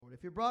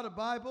If you brought a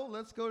Bible,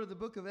 let's go to the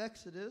book of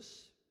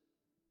Exodus.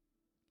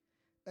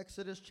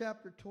 Exodus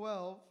chapter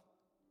 12.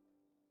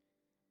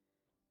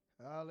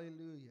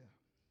 Hallelujah.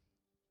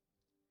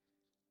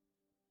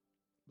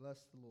 Bless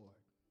the Lord.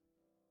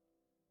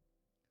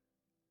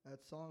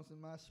 That song's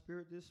in my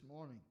spirit this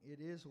morning. It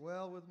is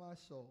well with my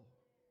soul.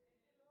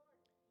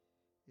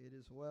 It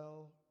is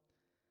well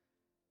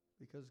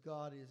because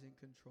God is in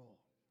control.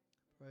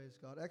 Praise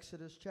God.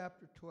 Exodus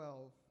chapter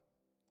 12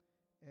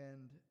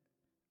 and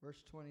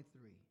verse 23.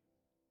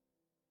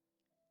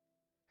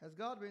 Has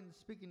God been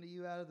speaking to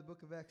you out of the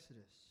book of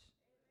Exodus?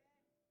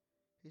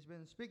 He's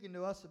been speaking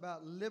to us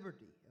about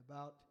liberty,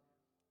 about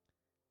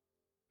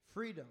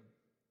freedom.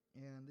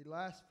 And the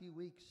last few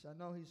weeks, I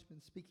know He's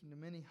been speaking to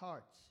many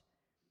hearts.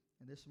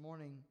 And this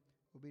morning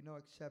will be no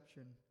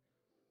exception.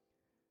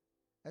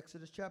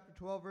 Exodus chapter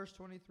 12, verse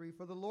 23.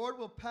 For the Lord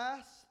will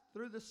pass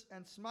through this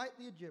and smite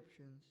the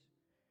Egyptians.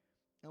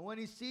 And when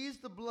He sees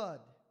the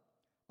blood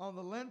on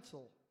the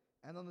lintel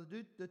and on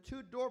the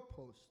two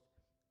doorposts,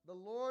 the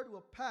Lord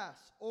will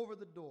pass over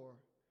the door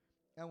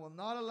and will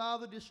not allow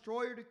the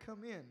destroyer to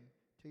come in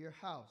to your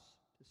house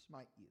to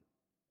smite you.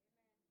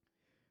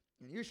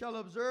 And you shall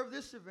observe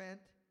this event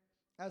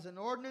as an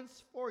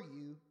ordinance for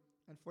you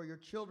and for your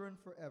children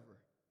forever.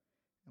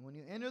 And when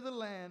you enter the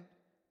land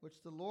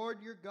which the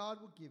Lord your God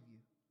will give you,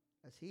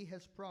 as He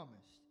has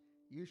promised,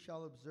 you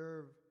shall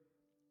observe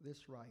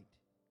this rite.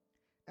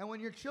 And when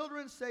your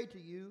children say to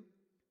you,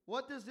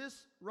 what does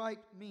this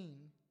rite mean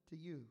to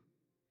you?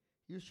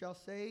 You shall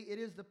say, it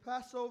is the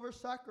Passover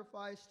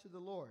sacrifice to the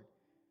Lord,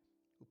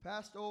 who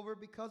passed over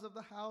because of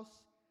the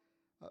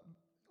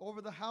over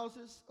the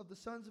houses of the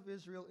sons of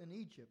Israel in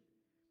Egypt,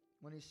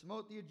 when He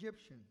smote the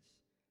Egyptians,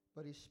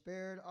 but He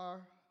spared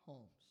our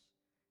homes.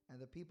 And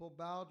the people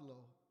bowed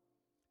low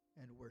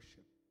and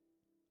worshiped.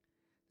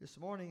 This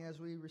morning, as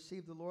we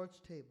receive the Lord's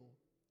table,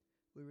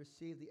 we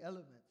receive the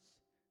elements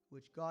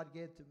which God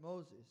gave to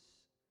Moses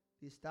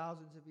these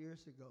thousands of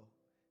years ago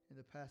in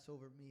the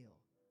Passover meal.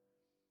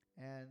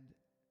 And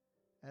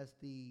as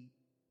the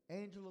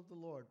angel of the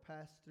Lord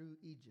passed through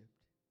Egypt,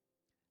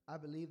 I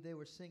believe they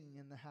were singing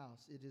in the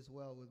house, it is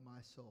well with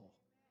my soul.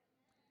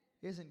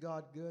 Isn't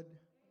God good?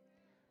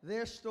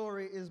 Their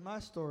story is my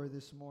story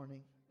this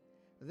morning.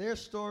 Their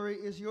story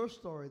is your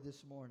story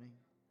this morning.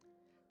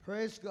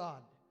 Praise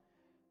God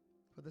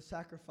for the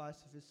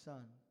sacrifice of His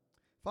Son.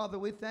 Father,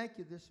 we thank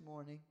You this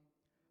morning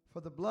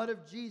for the blood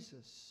of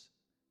Jesus,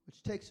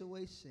 which takes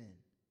away sin.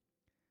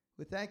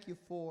 We thank You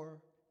for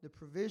the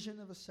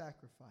provision of a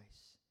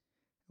sacrifice.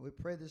 And we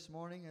pray this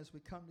morning as we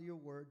come to Your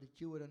word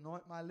that You would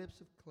anoint my lips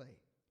of clay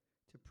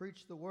to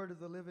preach the word of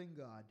the living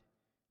God,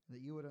 and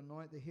that You would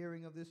anoint the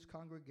hearing of this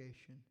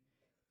congregation.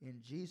 In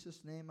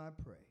Jesus' name I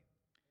pray.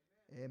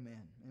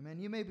 Amen. Amen.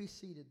 You may be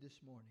seated this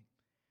morning.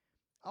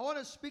 I want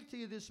to speak to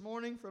you this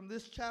morning from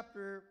this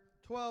chapter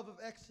 12 of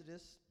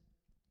Exodus,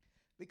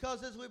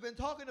 because as we've been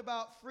talking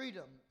about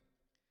freedom,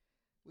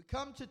 we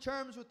come to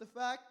terms with the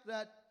fact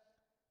that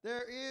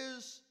there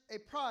is a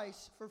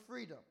price for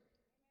freedom.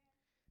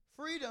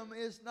 Freedom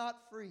is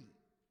not free.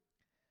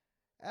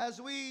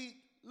 As we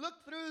look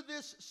through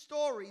this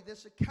story,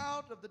 this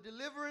account of the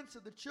deliverance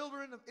of the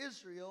children of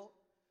Israel,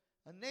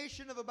 a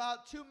nation of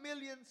about 2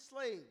 million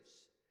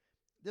slaves,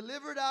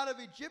 delivered out of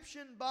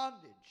Egyptian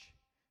bondage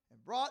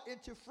and brought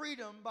into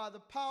freedom by the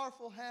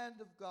powerful hand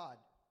of God.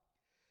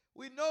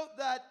 We note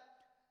that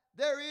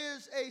there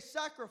is a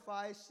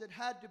sacrifice that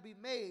had to be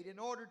made in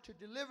order to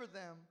deliver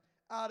them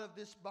out of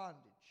this bondage.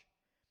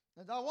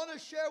 And I want to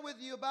share with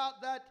you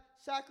about that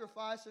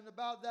sacrifice and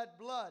about that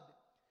blood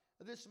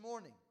this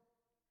morning,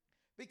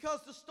 because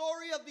the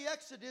story of the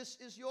Exodus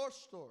is your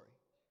story.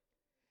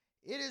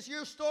 It is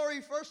your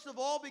story, first of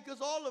all, because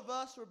all of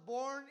us were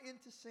born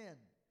into sin.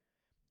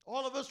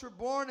 All of us were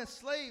born as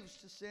slaves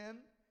to sin,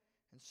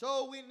 and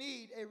so we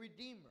need a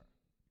redeemer.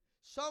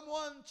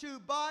 Someone to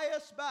buy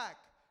us back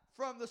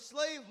from the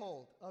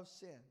slavehold of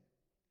sin.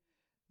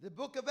 The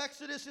book of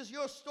Exodus is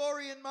your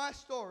story and my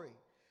story,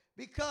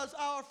 because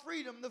our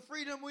freedom, the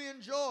freedom we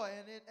enjoy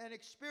and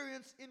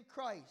experience in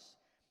Christ,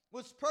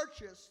 was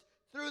purchased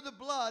through the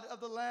blood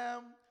of the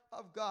Lamb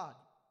of God.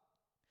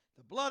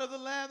 The blood of the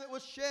Lamb that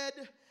was shed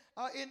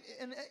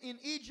in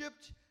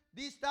Egypt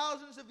these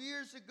thousands of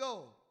years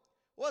ago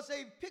was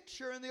a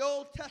picture in the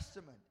Old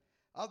Testament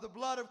of the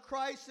blood of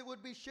Christ that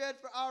would be shed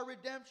for our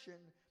redemption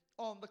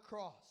on the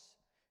cross.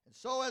 And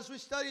so as we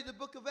study the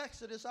book of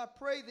Exodus, I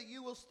pray that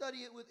you will study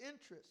it with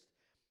interest,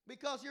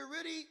 because you're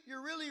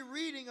really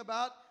reading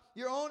about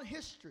your own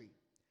history.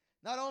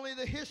 Not only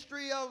the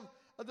history of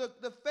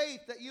the faith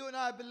that you and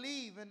I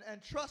believe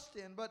and trust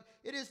in, but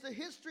it is the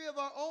history of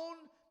our own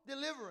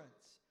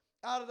deliverance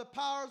out of the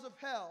powers of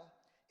hell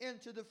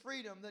into the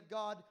freedom that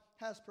God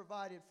has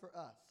provided for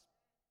us.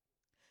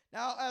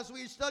 Now, as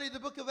we study the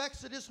book of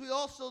Exodus, we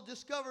also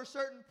discover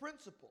certain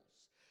principles,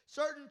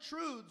 certain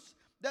truths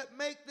that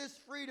make this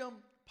freedom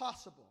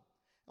possible.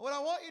 And what I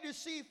want you to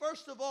see,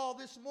 first of all,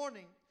 this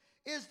morning,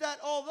 is that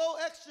although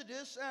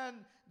Exodus and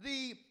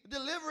the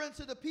deliverance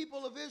of the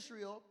people of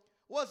Israel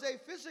was a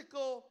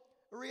physical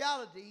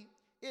reality,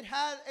 it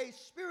had a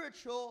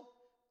spiritual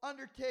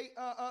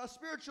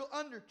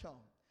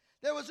undertone.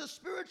 There was a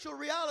spiritual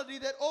reality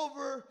that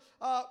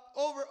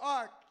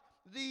overarched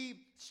the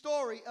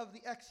story of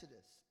the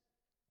Exodus.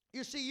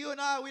 You see, you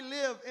and I, we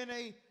live in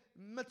a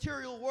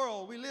material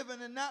world. We live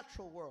in a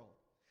natural world.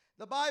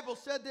 The Bible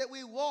said that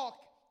we walk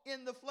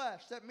in the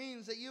flesh. That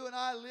means that you and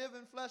I live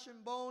in flesh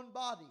and bone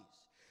bodies.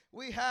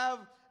 We have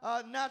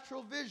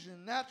natural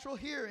vision, natural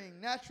hearing,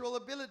 natural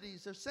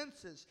abilities or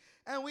senses,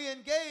 and we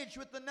engage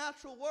with the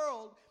natural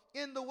world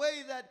in the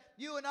way that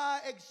you and I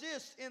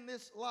exist in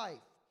this life.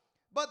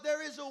 But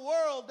there is a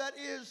world that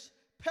is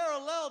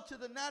parallel to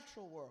the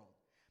natural world.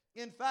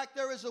 In fact,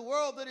 there is a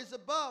world that is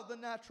above the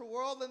natural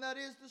world, and that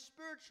is the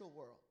spiritual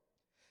world.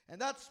 And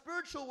that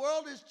spiritual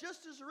world is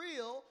just as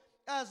real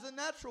as the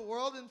natural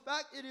world. In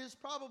fact, it is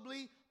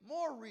probably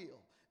more real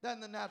than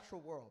the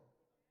natural world.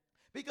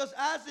 Because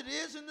as it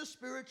is in the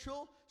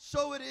spiritual,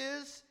 so it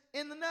is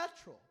in the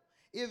natural.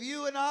 If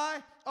you and I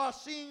are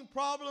seeing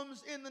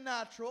problems in the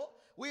natural,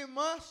 we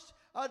must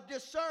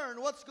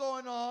discern what's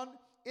going on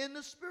in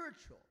the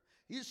spiritual.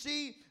 You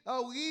see,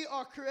 we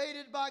are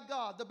created by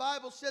God. The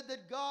Bible said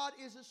that God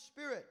is a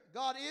spirit.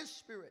 God is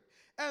spirit.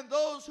 And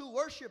those who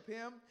worship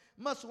him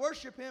must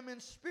worship him in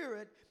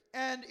spirit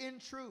and in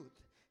truth.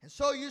 And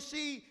so you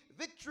see,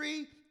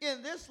 victory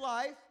in this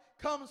life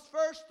comes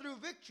first through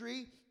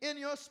victory in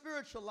your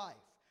spiritual life.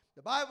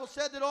 The Bible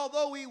said that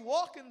although we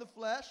walk in the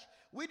flesh,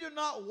 we do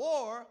not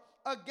war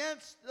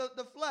against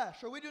the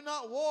flesh, or we do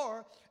not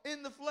war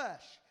in the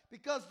flesh,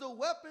 because the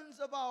weapons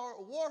of our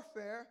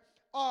warfare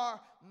are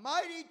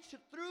mighty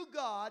through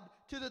God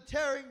to the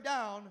tearing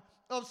down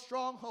of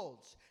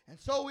strongholds. And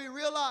so we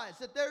realize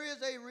that there is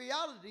a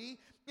reality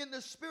in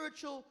the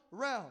spiritual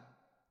realm.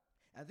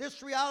 And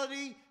this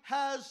reality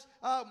has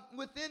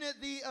within it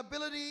the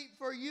ability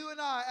for you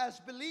and I as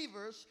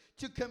believers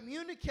to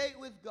communicate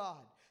with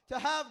God, to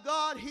have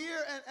God hear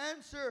and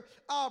answer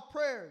our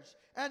prayers,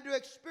 and to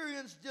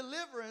experience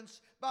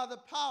deliverance by the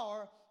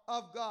power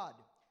of God.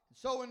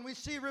 So when we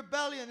see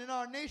rebellion in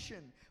our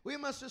nation, we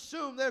must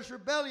assume there's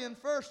rebellion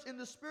first in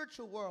the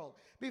spiritual world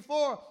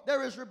before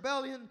there is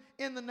rebellion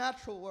in the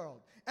natural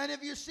world. And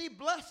if you see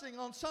blessing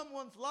on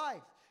someone's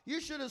life,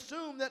 you should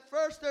assume that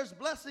first there's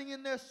blessing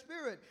in their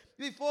spirit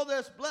before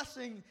there's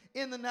blessing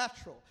in the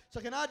natural.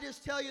 So can I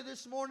just tell you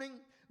this morning,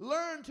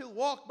 learn to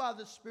walk by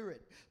the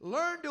Spirit.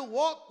 Learn to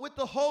walk with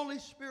the Holy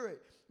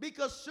Spirit.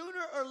 Because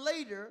sooner or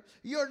later,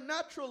 your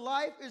natural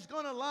life is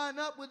going to line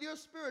up with your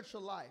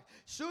spiritual life.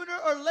 Sooner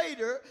or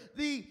later,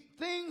 the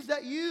things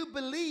that you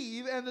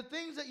believe and the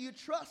things that you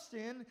trust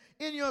in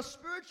your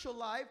spiritual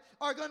life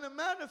are going to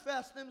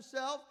manifest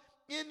themselves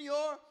in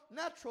your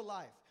natural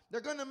life. They're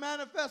going to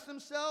manifest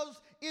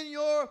themselves in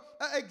your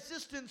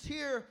existence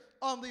here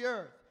on the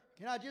earth.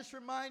 Can I just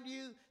remind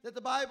you that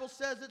the Bible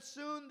says that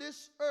soon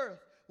this earth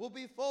will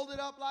be folded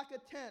up like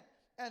a tent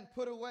and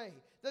put away.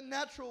 The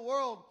natural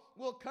world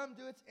will come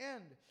to its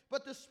end,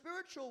 but the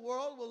spiritual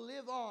world will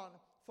live on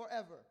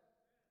forever.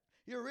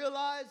 You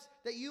realize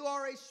that you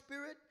are a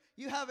spirit.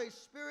 You have a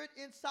spirit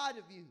inside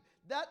of you.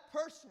 That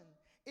person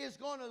is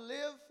going to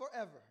live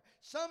forever.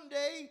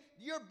 Someday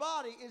your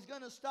body is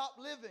going to stop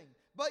living,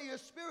 but your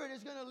spirit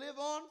is going to live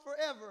on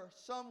forever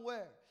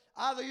somewhere.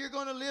 Either you're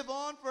going to live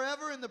on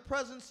forever in the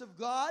presence of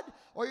God,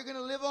 or you're going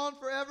to live on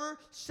forever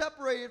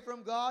separated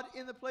from God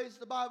in the place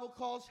the Bible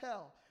calls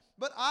hell.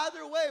 But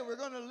either way, we're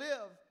going to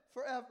live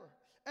forever.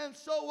 And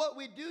so what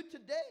we do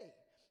today,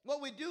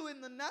 what we do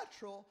in the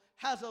natural,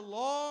 has a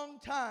long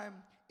time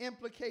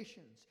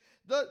implications.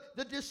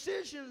 The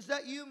decisions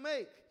that you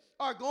make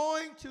are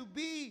going to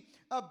be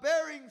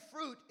bearing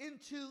fruit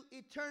into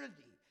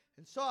eternity.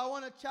 And so I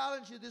want to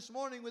challenge you this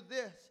morning with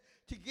this,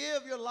 to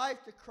give your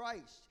life to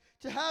Christ,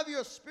 to have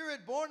your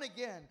spirit born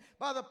again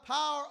by the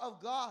power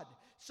of God,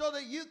 so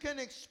that you can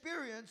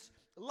experience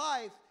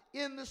life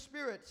in the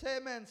Spirit. Say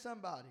amen,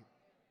 somebody.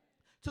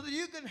 So that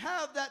you can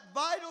have that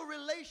vital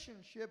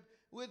relationship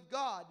with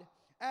God,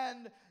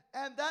 and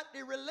that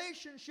the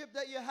relationship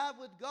that you have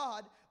with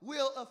God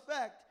will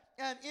affect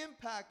and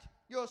impact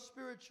your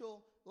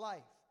spiritual life.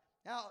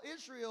 Now,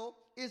 Israel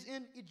is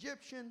in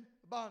Egyptian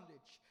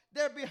bondage.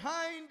 They're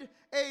behind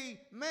a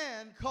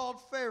man called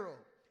Pharaoh.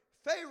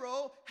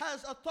 Pharaoh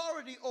has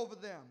authority over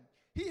them.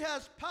 He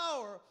has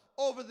power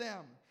over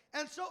them.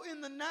 And so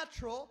in the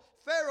natural,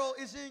 Pharaoh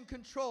is in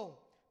control.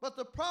 But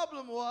the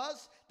problem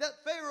was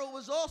that Pharaoh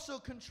was also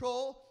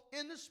controlled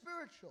in the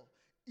spiritual.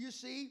 You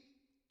see,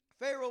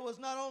 Pharaoh was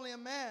not only a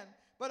man,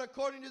 but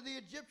according to the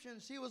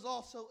Egyptians, he was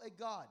also a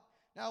god.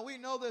 Now, we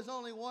know there's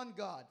only one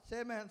God.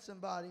 Say amen,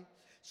 somebody.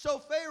 So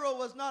Pharaoh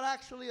was not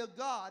actually a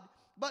god,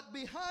 but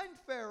behind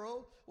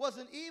Pharaoh was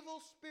an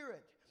evil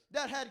spirit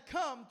that had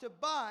come to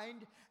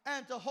bind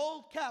and to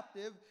hold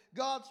captive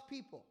God's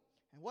people.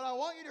 And what I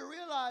want you to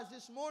realize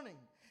this morning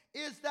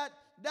is that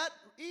that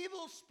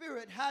evil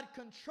spirit had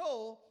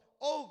control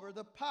over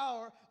the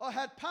power, or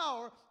had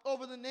power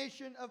over the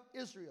nation of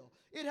Israel.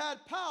 It had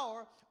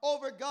power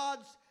over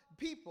God's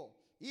people.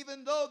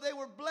 Even though they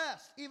were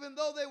blessed, even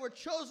though they were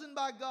chosen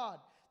by God,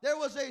 There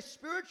was a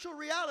spiritual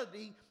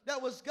reality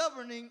that was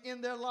governing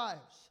in their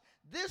lives.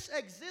 This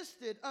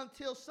existed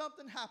until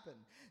something happened.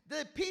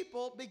 The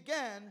people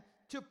began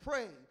to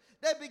pray.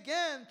 They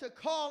began to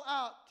call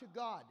out to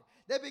God.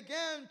 They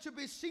began to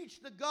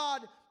beseech the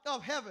God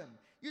of heaven.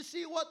 You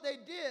see, what they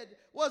did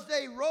was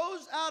they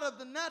rose out of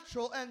the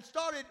natural and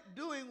started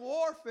doing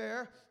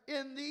warfare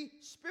in the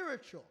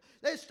spiritual.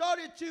 They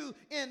started to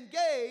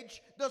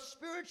engage the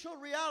spiritual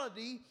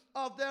reality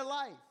of their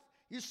life.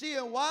 You see,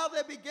 and while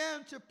they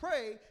began to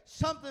pray,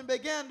 something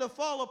began to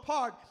fall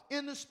apart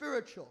in the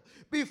spiritual.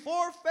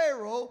 Before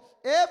Pharaoh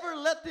ever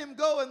let them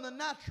go in the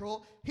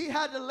natural, he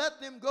had to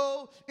let them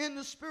go in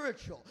the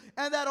spiritual.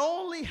 And that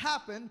only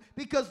happened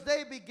because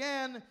they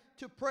began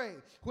to pray.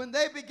 When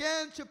they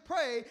began to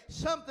pray,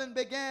 something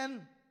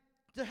began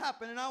to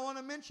happen. And I want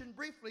to mention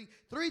briefly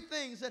 3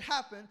 things that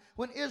happened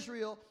when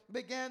Israel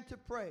began to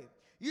pray.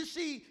 You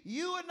see,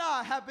 you and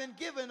I have been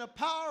given a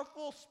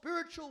powerful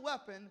spiritual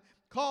weapon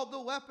called the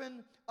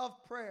weapon of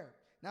prayer.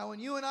 Now, when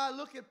you and I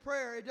look at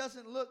prayer, it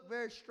doesn't look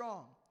very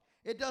strong.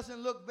 It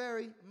doesn't look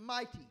very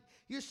mighty.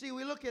 You see,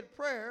 we look at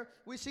prayer,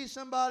 we see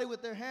somebody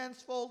with their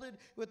hands folded,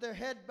 with their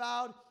head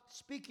bowed,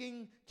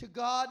 speaking to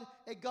God,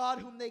 a God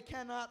whom they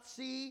cannot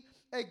see,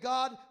 a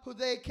God who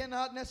they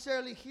cannot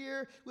necessarily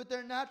hear with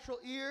their natural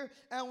ear,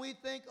 and we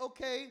think,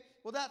 okay,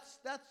 well, that's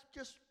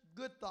just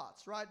good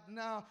thoughts. Right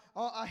now,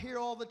 I hear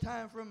all the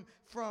time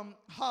from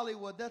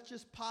Hollywood, that's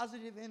just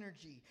positive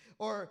energy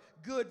or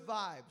good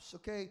vibes,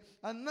 okay?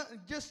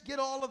 Just get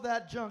all of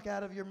that junk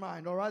out of your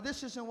mind, all right?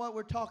 This isn't what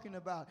we're talking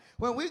about.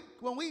 When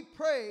we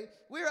pray,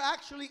 we're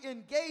actually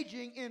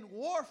engaging in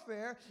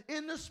warfare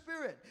in the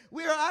spirit.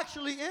 We are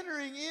actually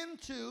entering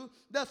into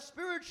the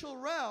spiritual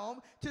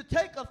realm to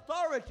take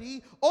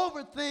authority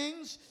over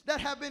things that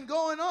have been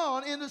going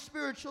on in the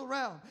spiritual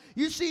realm.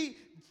 You see,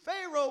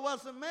 Pharaoh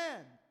was a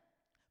man.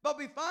 But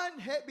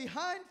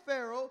behind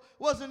Pharaoh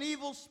was an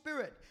evil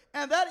spirit.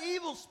 And that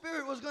evil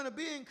spirit was going to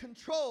be in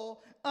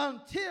control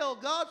until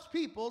God's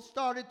people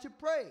started to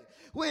pray.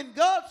 When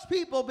God's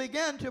people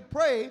began to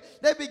pray,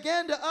 they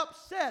began to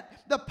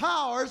upset the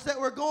powers that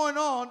were going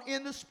on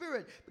in the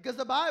spirit. Because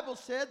the Bible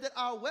said that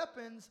our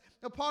weapons,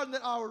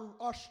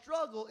 our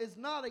struggle is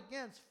not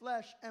against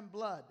flesh and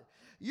blood.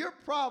 Your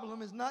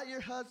problem is not your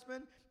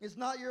husband, it's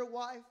not your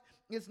wife,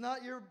 it's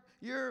not your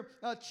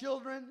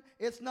children.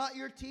 It's not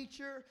your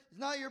teacher. It's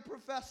not your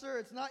professor.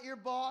 It's not your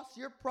boss.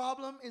 Your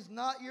problem is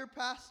not your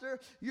pastor.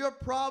 Your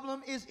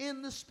problem is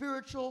in the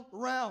spiritual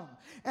realm.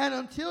 And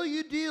until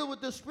you deal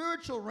with the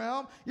spiritual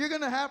realm, you're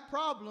going to have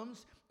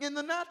problems in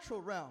the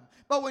natural realm.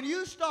 But when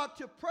you start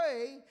to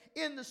pray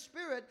in the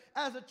spirit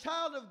as a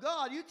child of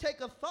God, you take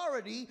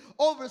authority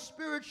over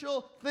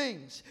spiritual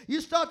things.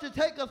 You start to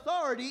take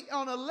authority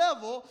on a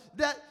level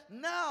that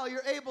now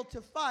you're able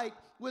to fight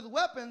with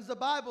weapons, the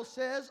Bible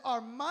says, are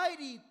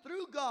mighty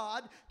through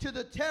God to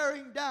the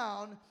tearing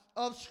down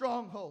of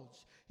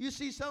strongholds. You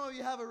see, some of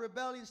you have a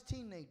rebellious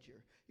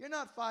teenager. You're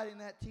not fighting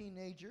that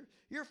teenager.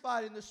 You're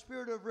fighting the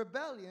spirit of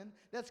rebellion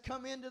that's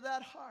come into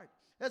that heart,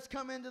 that's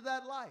come into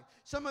that life.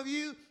 Some of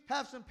you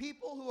have some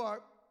people who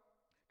are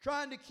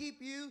trying to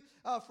keep you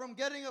from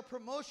getting a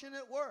promotion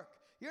at work.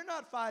 You're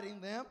not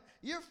fighting them.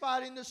 You're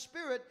fighting the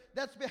spirit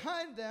that's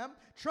behind them,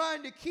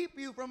 trying to keep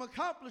you from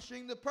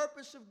accomplishing the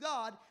purpose of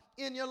God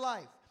in your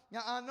life.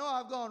 Now, I know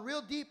I've gone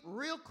real deep,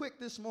 real quick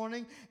this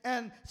morning,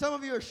 and some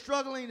of you are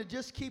struggling to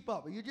just keep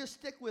up. You just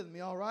stick with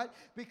me, all right?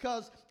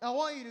 Because I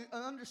want you to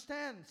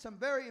understand some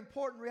very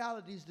important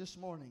realities this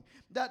morning.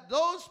 That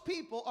those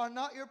people are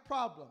not your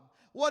problem.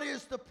 What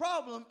is the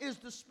problem is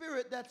the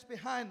spirit that's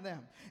behind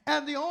them.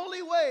 And the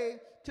only way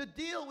to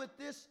deal with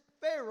this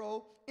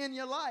Pharaoh in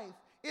your life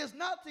is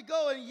not to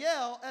go and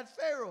yell at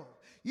Pharaoh.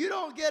 You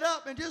don't get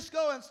up and just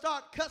go and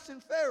start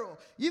cussing Pharaoh.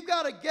 You've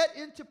got to get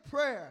into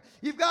prayer.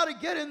 You've got to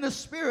get in the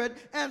spirit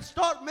and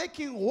start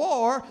making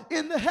war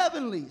in the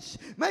heavenlies.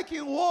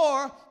 Making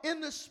war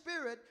in the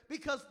spirit,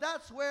 because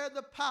that's where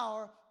the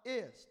power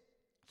is.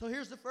 So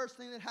here's the first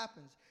thing that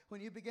happens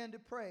when you begin to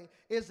pray,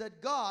 is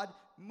that God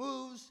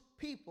moves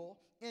people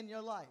in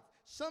your life.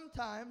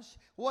 Sometimes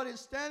what is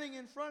standing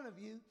in front of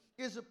you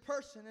is a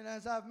person, and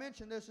as I've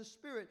mentioned, there's a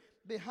spirit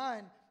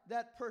behind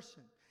that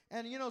person.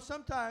 And you know,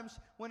 sometimes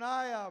when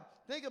I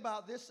think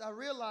about this, I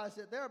realize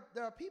that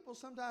there are people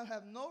sometimes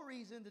have no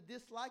reason to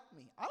dislike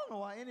me. I don't know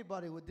why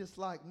anybody would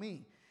dislike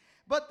me,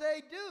 but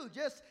they do.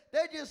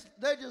 They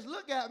just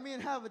look at me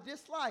and have a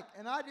dislike.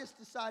 And I just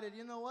decided,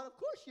 you know what? Of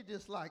course you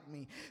dislike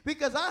me,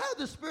 because I have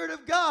the Spirit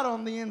of God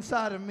on the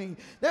inside of me.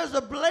 There's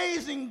a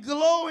blazing,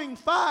 glowing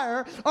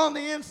fire on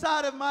the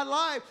inside of my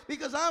life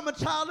because I'm a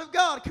child of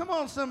God. Come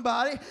on,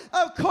 somebody.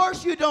 Of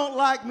course you don't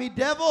like me,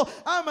 devil.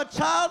 I'm a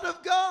child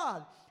of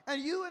God.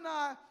 And you and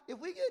I, if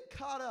we get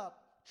caught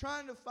up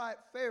trying to fight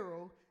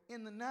Pharaoh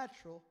in the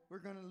natural, we're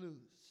going to lose.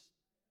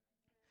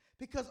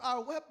 Because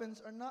our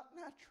weapons are not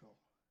natural.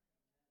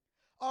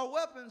 Our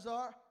weapons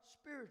are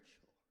spiritual.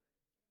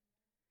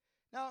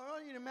 Now, I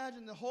want you to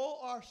imagine the whole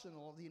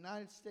arsenal of the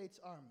United States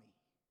Army.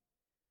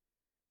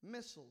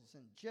 Missiles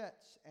and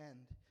jets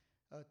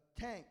and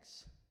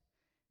tanks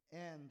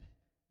and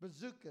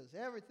bazookas,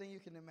 everything you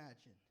can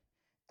imagine.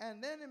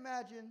 And then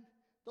imagine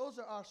those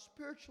are our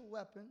spiritual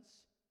weapons.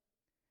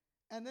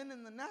 And then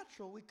in the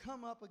natural, we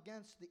come up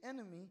against the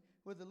enemy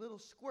with a little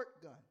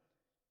squirt gun.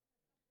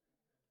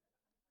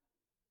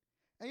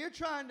 And you're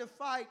trying to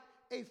fight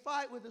a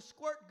fight with a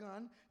squirt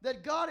gun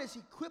that God has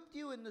equipped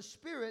you in the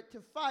Spirit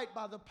to fight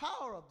by the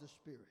power of the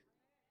Spirit.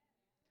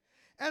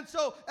 And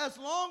so as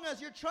long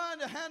as you're trying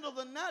to handle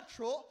the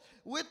natural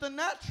with the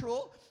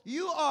natural,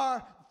 you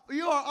are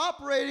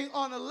operating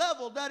on a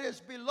level that is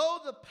below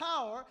the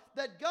power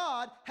that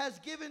God has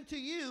given to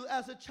you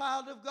as a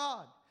child of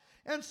God.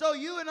 And so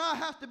you and I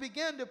have to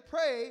begin to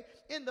pray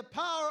in the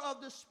power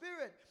of the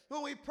Spirit.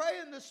 When we pray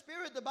in the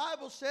Spirit, the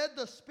Bible said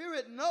the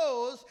Spirit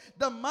knows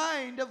the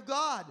mind of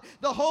God.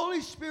 The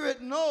Holy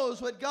Spirit knows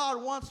what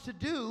God wants to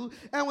do.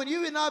 And when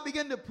you and I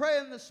begin to pray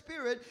in the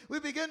Spirit, we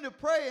begin to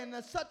pray in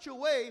such a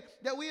way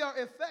that we are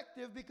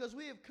effective because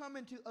we have come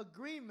into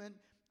agreement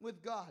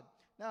with God.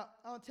 Now,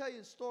 I'll tell you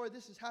a story.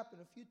 This has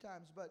happened a few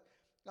times, but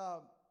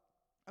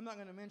I'm not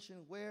going to mention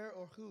where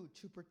or who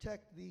to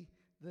protect the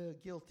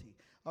guilty.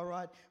 All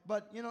right.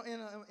 But, you know,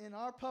 in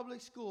our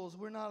public schools,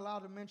 we're not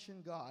allowed to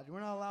mention God.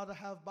 We're not allowed to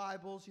have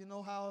Bibles. You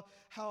know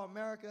how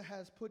America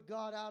has put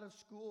God out of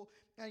school.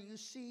 And you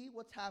see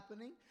what's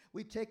happening.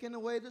 We've taken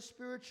away the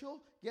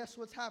spiritual. Guess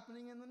what's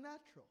happening in the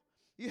natural?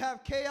 You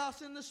have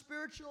chaos in the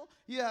spiritual.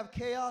 You have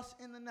chaos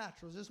in the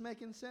natural. Is this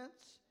making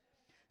sense?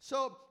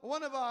 So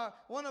one of our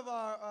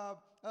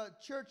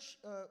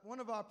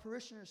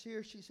parishioners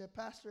here, she said,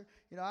 Pastor,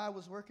 you know, I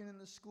was working in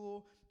the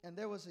school, and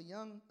there was a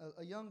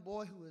young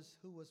boy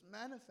who was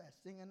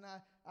manifesting, and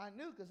I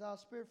knew because I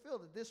was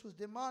spirit-filled that this was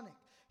demonic.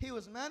 He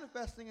was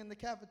manifesting in the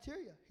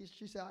cafeteria.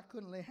 She said, I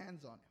couldn't lay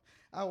hands on him.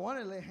 I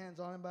wanted to lay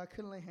hands on him, but I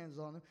couldn't lay hands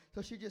on him.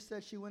 So she just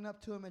said, she went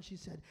up to him, and she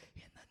said,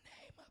 in the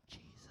name of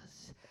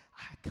Jesus,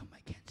 I come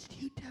against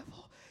you,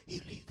 devil.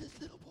 You leave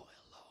this little boy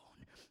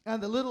alone.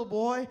 And the little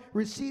boy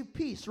received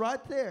peace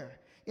right there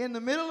in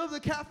the middle of the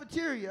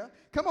cafeteria.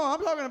 Come on,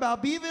 I'm talking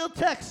about Beeville,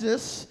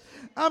 Texas.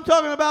 I'm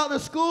talking about the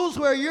schools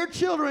where your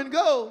children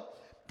go.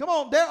 Come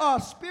on, there are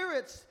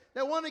spirits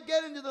that want to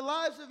get into the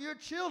lives of your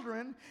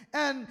children.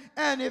 And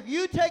if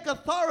you take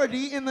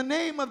authority in the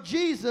name of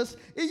Jesus,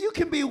 you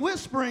can be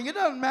whispering. It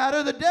doesn't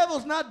matter. The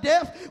devil's not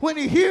deaf. When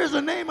he hears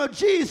the name of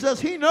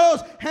Jesus, he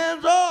knows,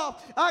 hands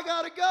off. I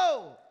got to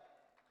go.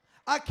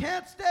 I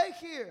can't stay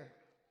here.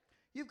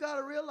 You've got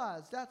to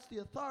realize that's the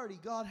authority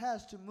God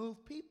has to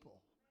move people.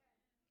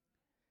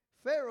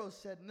 Pharaoh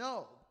said,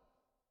 no,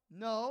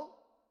 no,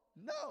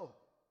 no,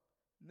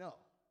 no,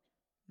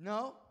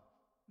 no,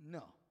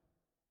 no,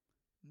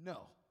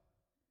 no,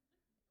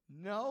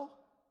 no,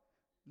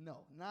 no.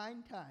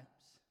 9 times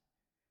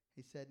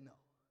he said no.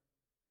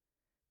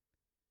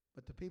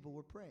 But the people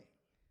were praying.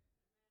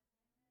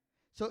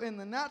 So in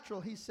the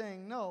natural, he's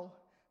saying no,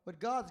 but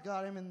God's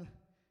got him and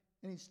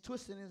he's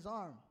twisting his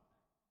arm.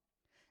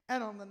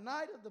 And on the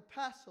night of the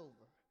Passover,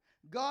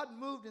 God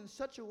moved in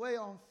such a way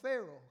on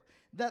Pharaoh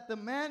that the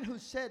man who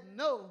said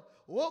no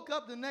woke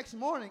up the next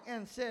morning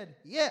and said,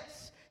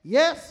 yes,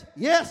 yes,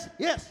 yes,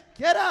 yes.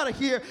 Get out of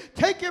here.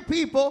 Take your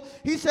people.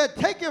 He said,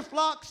 take your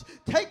flocks,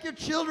 take your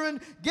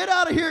children. Get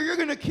out of here. You're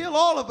going to kill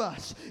all of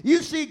us.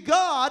 You see,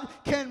 God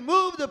can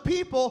move the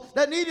people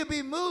that need to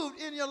be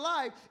moved in your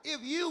life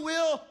if you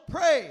will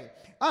pray.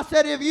 I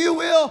said, if you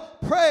will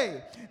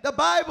pray. The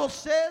Bible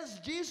says,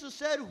 Jesus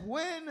said,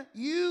 when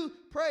you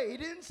pray. He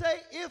didn't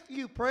say if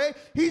you pray.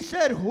 He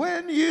said,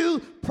 when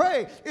you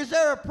pray. Is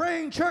there a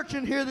praying church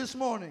in here this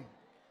morning?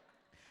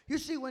 You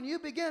see, when you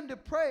begin to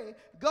pray,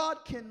 God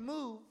can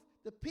move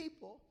the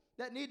people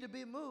that need to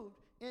be moved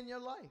in your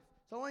life.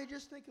 So I want you to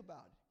just think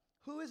about it.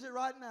 Who is it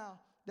right now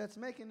that's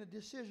making a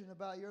decision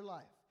about your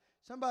life?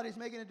 Somebody's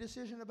making a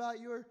decision about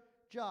your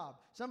job.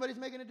 Somebody's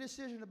making a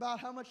decision about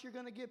how much you're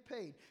going to get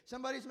paid.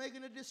 Somebody's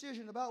making a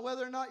decision about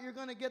whether or not you're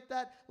going to get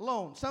that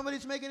loan.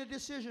 Somebody's making a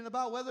decision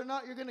about whether or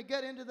not you're going to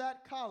get into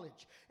that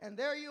college. And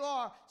there you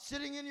are,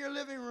 sitting in your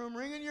living room,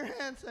 wringing your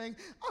hands, saying,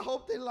 I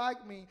hope they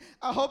like me.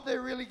 I hope they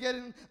really get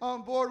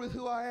on board with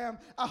who I am.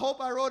 I hope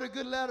I wrote a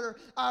good letter.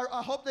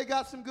 I hope they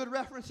got some good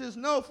references.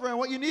 No, friend,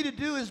 what you need to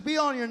do is be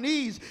on your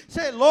knees.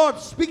 Say, Lord,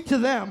 speak to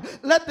them.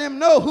 Let them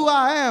know who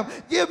I am.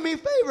 Give me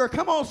favor.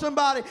 Come on,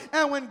 somebody.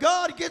 And when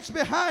God gets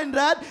behind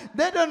that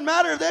doesn't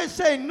matter if they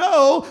say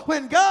no.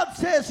 When God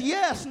says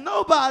yes,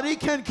 nobody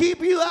can keep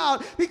you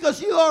out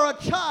because you are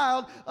a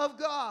child of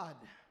God.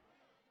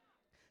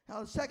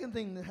 Now, the second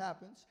thing that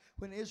happens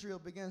when Israel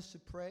begins to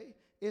pray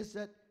is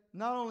that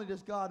not only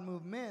does God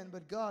move men,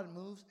 but God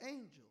moves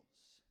angels.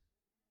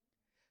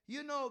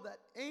 You know that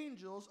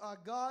angels are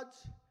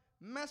God's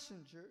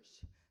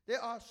messengers. They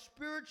are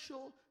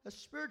a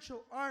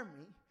spiritual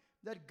army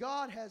that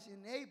God has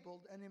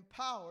enabled and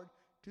empowered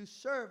to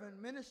serve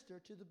and minister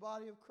to the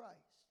body of Christ.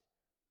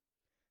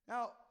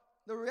 Now,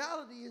 the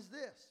reality is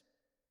this,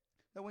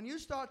 that when you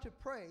start to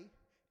pray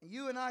and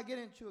you and I get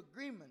into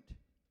agreement,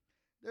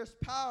 there's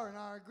power in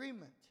our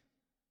agreement.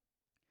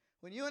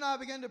 When you and I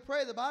begin to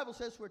pray, the Bible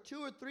says where 2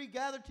 or 3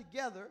 gather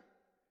together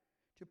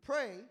to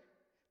pray,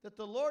 that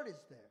the Lord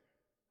is there.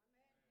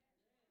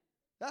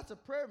 That's a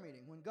prayer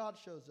meeting when God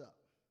shows up.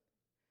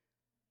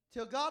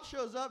 Till God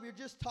shows up, you're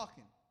just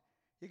talking.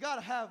 You got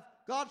to have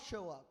God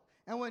show up.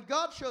 And when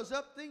God shows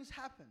up, things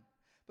happen.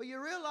 But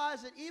you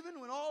realize that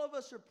even when all of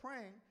us are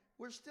praying,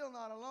 we're still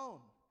not alone.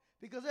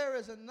 Because there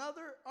is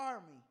another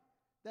army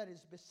that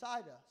is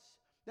beside us,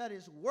 that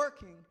is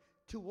working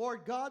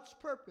toward God's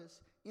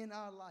purpose in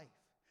our life.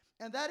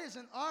 And that is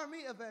an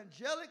army of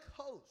angelic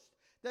hosts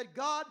that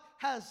God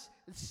has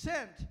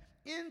sent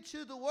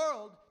into the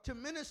world to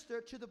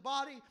minister to the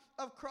body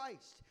of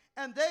Christ.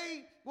 And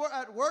they were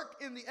at work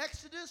in the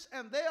Exodus,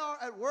 and they are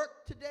at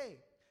work today.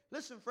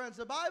 Listen, friends,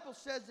 the Bible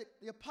says that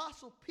the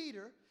Apostle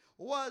Peter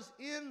was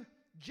in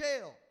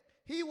jail.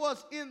 He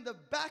was in the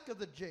back of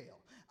the jail.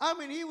 I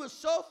mean, he was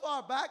so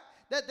far back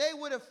that they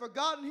would have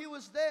forgotten he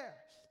was there.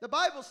 The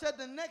Bible said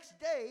the next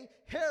day,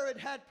 Herod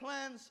had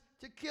plans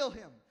to kill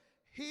him.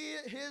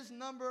 His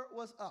number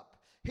was up.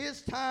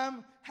 His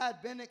time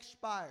had been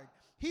expired.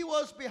 He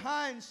was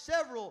behind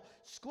several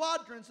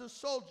squadrons of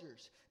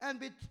soldiers. And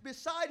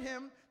beside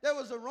him, there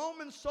was a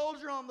Roman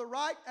soldier on the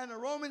right and a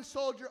Roman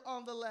soldier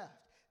on the left.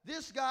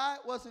 This guy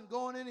wasn't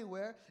going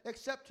anywhere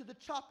except to the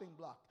chopping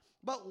block.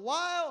 But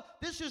while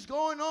this is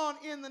going on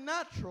in the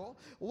natural,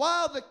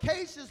 while the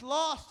case is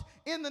lost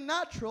in the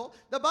natural,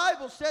 the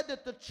Bible said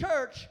that the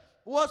church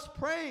was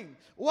praying.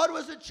 What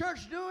was the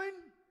church doing?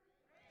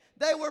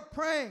 They were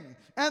praying,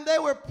 and they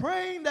were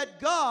praying that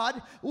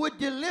God would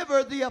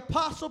deliver the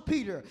Apostle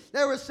Peter.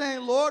 They were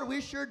saying, Lord, we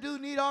sure do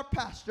need our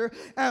pastor,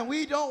 and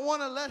we don't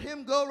want to let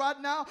him go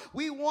right now.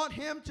 We want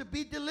him to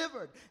be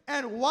delivered.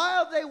 And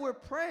while they were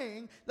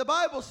praying, the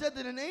Bible said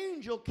that an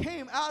angel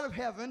came out of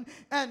heaven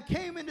and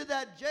came into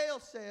that jail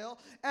cell,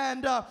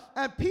 and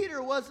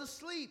Peter was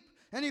asleep.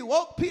 And he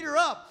woke Peter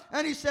up,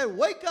 and he said,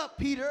 wake up,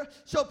 Peter.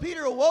 So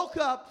Peter woke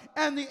up,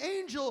 and the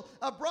angel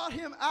brought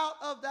him out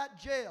of that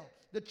jail.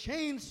 The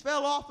chains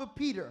fell off of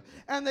Peter,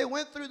 and they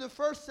went through the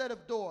first set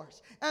of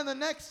doors and the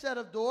next set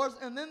of doors,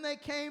 and then they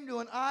came to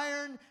an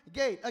iron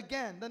gate.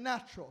 Again, the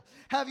natural.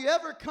 Have you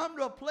ever come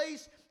to a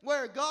place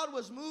where God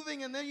was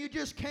moving and then you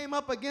just came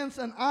up against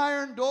an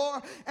iron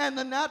door and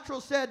the natural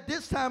said,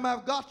 this time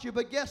I've got you?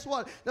 But guess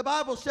what? The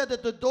Bible said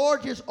that the door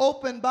just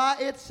opened by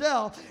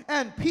itself,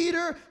 and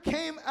Peter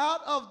came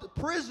out of the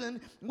prison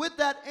with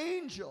that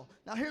angel.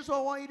 Now here's what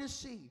I want you to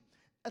see.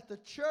 That the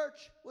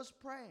church was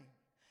praying.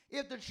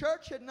 If the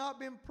church had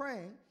not been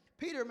praying,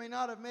 Peter may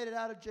not have made it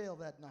out of jail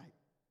that night.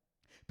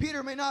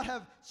 Peter may not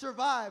have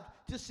survived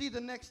to see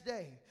the next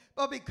day.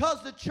 But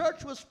because the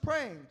church was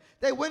praying,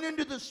 they went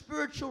into the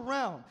spiritual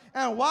realm.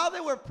 And while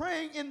they were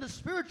praying in the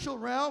spiritual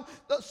realm,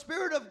 the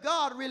Spirit of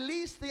God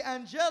released the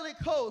angelic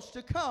host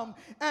to come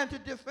and to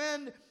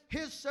defend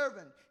his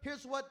servant.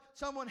 Here's what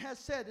someone has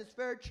said. It's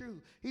very true.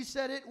 He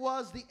said it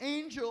was the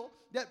angel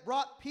that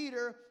brought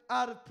Peter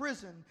out of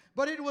prison,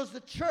 but it was the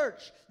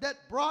church that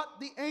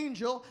brought the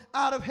angel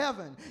out of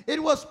heaven.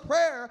 It was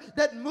prayer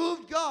that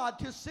moved God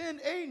to send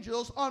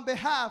angels on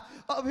behalf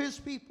of his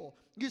people.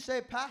 You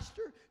say,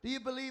 Pastor, do you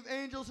believe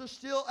angels are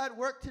still at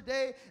work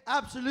today?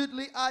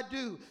 Absolutely, I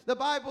do. The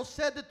Bible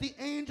said that the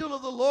angel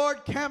of the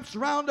Lord camps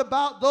round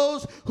about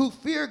those who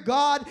fear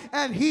God,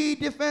 and he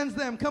defends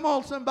them. Come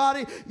on,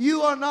 somebody.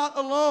 You are not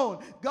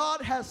alone.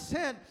 God has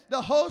sent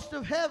the host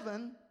of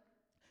heaven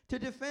to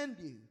defend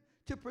you,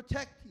 to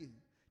protect you,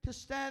 to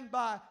stand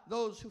by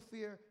those who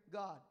fear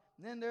God.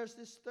 And then there's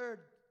this third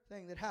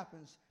thing that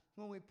happens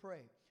when we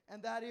pray,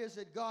 and that is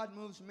that God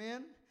moves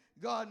men,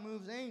 God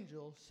moves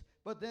angels,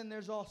 but then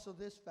there's also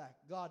this fact: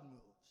 God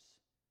moves.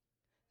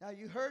 Now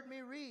you heard me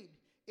read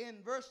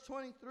in verse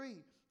 23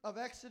 of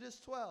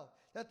Exodus 12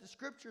 that the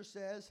scripture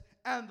says,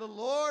 and the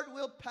Lord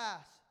will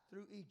pass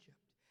through Egypt.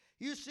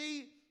 You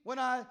see, when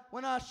I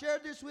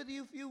shared this with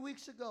you a few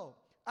weeks ago,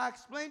 I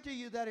explained to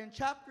you that in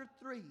chapter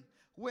 3,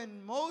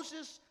 when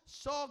Moses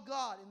saw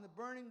God in the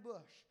burning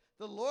bush,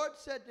 the Lord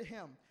said to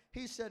him,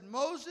 he said,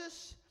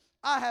 Moses,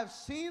 I have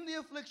seen the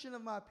affliction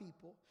of my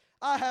people.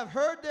 I have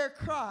heard their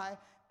cry,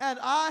 and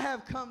I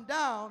have come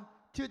down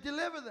to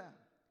deliver them.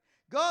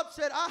 God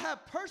said, I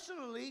have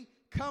personally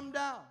come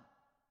down.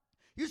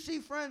 You see,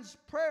 friends,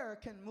 prayer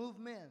can move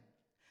men.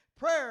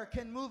 Prayer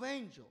can move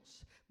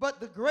angels.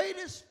 But the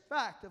greatest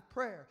fact of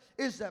prayer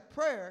is that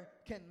prayer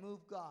can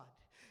move God.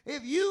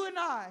 If you and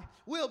I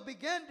will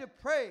begin to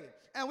pray,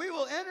 and we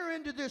will enter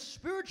into this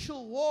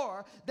spiritual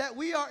war that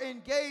we are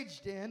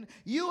engaged in,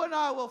 you and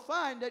I will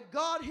find that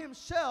God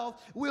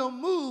himself will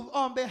move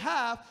on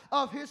behalf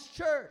of his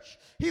church.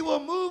 He will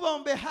move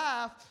on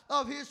behalf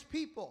of his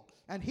people,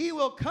 and he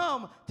will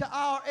come to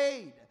our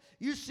aid.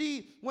 You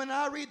see, when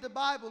I read the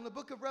Bible in the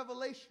book of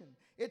Revelation,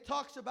 it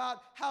talks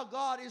about how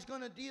God is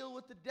going to deal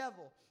with the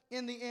devil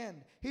in the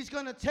end. He's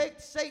going to take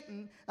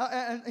Satan,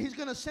 and he's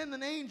going to send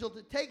an angel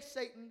to take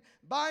Satan,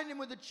 bind him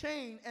with a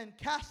chain, and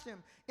cast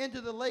him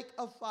into the lake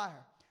of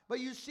fire.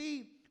 But you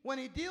see, when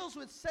he deals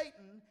with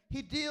Satan,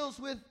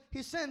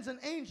 he sends an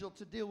angel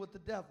to deal with the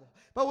devil.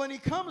 But when he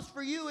comes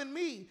for you and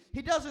me,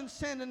 he doesn't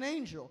send an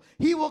angel.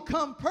 He will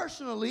come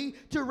personally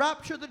to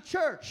rapture the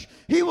church.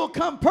 He will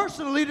come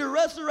personally to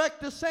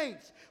resurrect the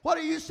saints. What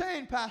are you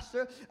saying,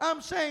 Pastor? I'm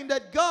saying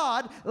that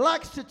God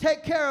likes to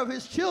take care of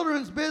his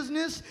children's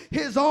business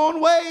his own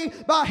way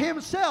by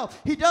himself.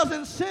 He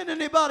doesn't send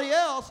anybody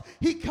else.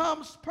 He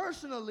comes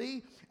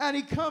personally, and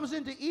he comes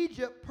into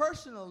Egypt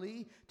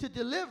personally to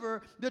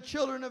deliver the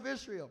children of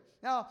Israel.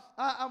 Now,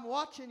 I'm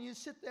watching you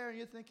sit there and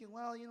you're thinking,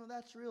 well,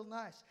 that's real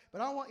nice.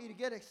 But I want you to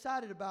get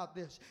excited about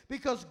this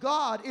because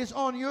God is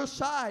on your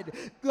side.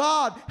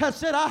 God has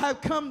said, I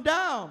have come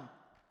down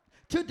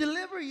to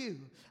deliver you.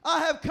 I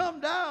have come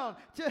down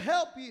to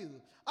help you.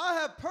 I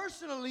have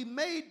personally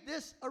made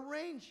this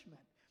arrangement.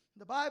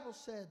 The Bible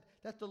said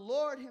that the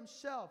Lord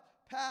himself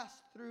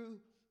passed through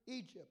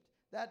Egypt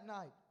that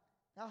night.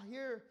 Now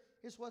here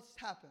is what's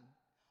happened.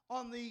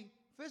 On the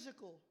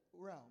physical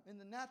realm, in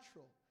the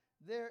natural,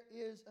 there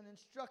is an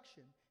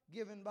instruction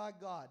given by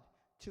God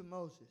to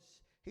Moses.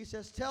 He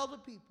says, tell the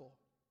people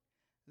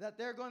that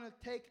they're going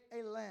to take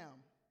a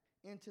lamb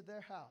into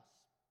their house.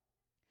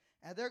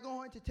 And they're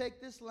going to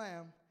take this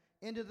lamb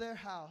into their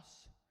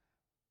house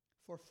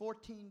for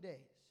 14 days.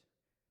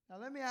 Now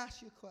let me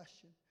ask you a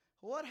question.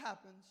 What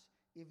happens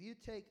if you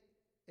take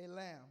a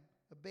lamb,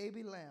 a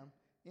baby lamb,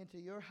 into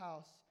your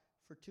house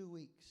for 2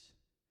 weeks?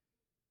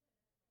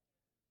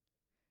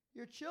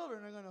 Your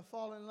children are going to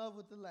fall in love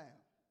with the lamb.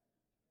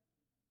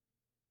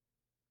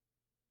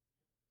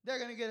 They're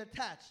going to get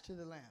attached to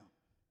the lamb.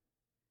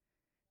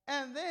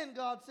 And then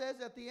God says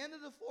at the end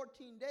of the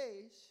 14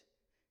 days,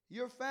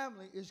 your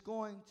family is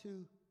going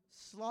to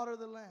slaughter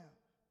the lamb.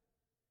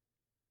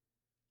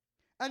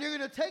 And you're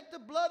going to take the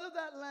blood of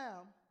that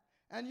lamb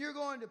and you're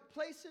going to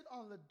place it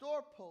on the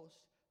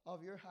doorpost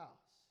of your house.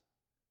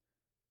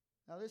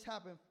 Now this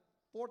happened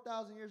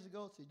 4,000 years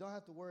ago, so you don't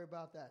have to worry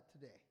about that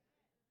today.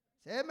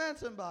 Say amen,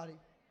 somebody.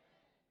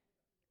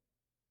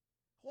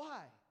 Why?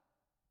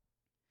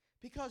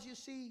 Because you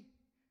see,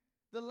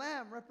 the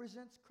lamb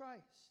represents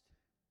Christ.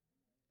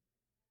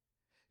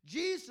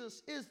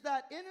 Jesus is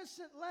that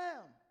innocent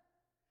lamb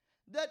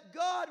that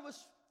God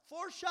was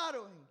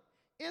foreshadowing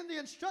in the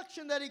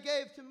instruction that he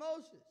gave to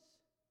Moses.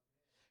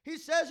 He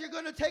says you're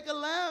going to take a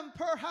lamb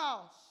per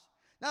house.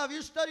 Now, if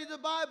you study the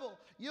Bible,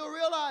 you'll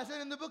realize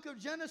that in the book of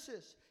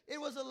Genesis, it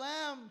was a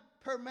lamb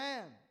per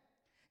man.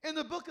 In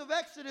the book of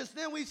Exodus,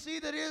 then we see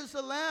that it is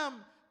a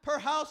lamb per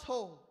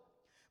household.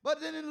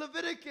 But then in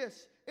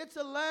Leviticus, it's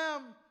a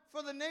lamb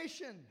for the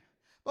nation.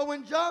 But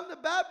when John the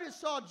Baptist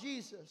saw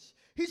Jesus,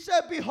 he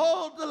said,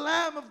 behold the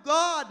Lamb of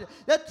God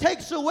that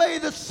takes away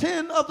the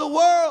sin of the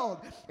world.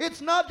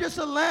 It's not just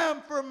a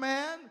lamb for a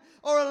man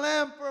or a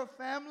lamb for a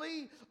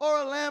family or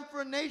a lamb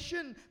for a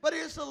nation, but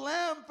it's a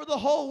lamb for the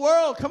whole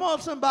world. Come on,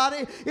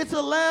 somebody. It's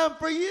a lamb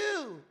for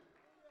you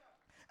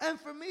and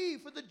for me,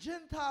 for the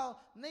Gentile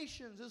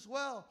nations as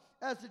well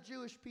as the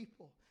Jewish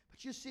people.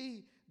 But you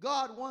see,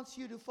 God wants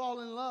you to fall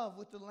in love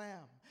with the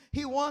lamb.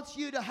 He wants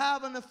you to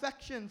have an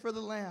affection for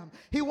the lamb.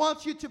 He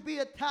wants you to be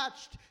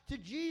attached to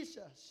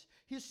Jesus.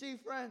 You see,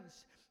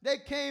 friends, they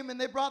came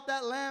and they brought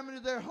that lamb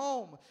into their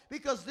home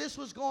because this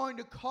was going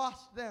to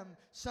cost them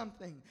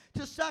something.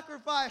 To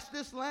sacrifice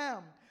this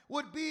lamb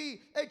would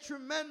be a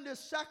tremendous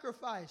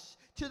sacrifice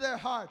to their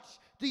hearts.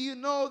 Do you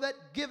know that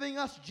giving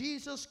us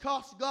Jesus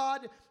cost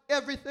God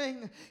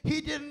everything? He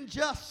didn't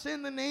just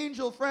send an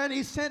angel, friend.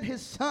 He sent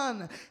his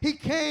son. He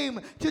came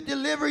to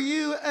deliver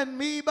you and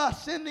me by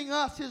sending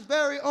us his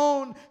very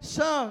own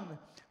son,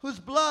 whose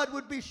blood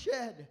would be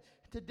shed.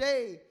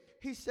 Today,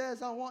 he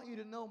says, I want you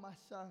to know my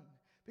son.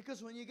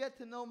 Because when you get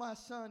to know my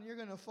son, you're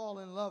going to fall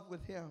in love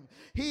with him.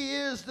 He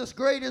is the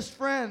greatest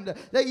friend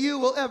that you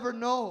will ever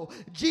know.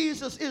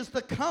 Jesus is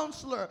the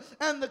counselor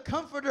and the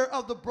comforter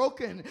of the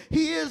broken.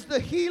 He is the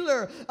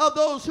healer of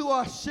those who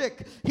are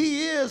sick.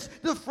 He is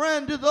the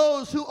friend to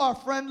those who are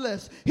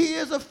friendless. He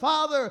is a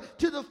father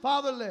to the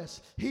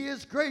fatherless. He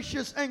is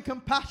gracious and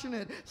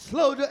compassionate,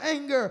 slow to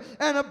anger,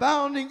 and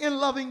abounding in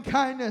loving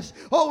kindness.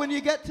 Oh, when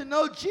you get to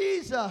know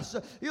Jesus,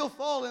 you'll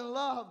fall in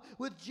love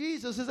with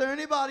Jesus. Is there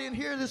anybody in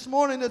here this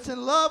morning that's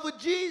in love with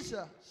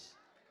Jesus?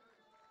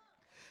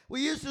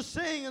 We used to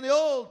sing in the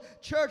old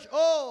church,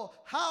 oh,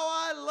 how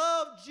I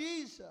love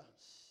Jesus,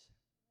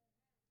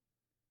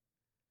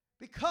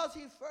 because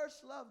he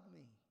first loved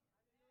me.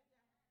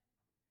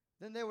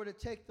 Then they were to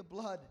take the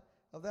blood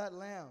of that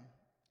lamb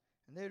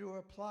and they were to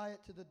apply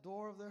it to the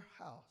door of their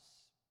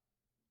house.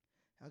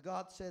 Now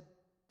God said,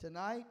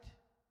 tonight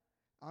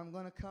I'm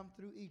going to come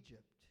through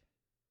Egypt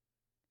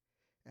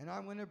and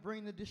I'm going to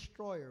bring the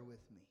destroyer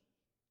with me.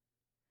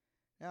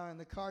 Now, in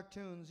the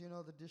cartoons, you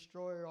know, the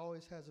destroyer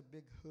always has a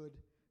big hood,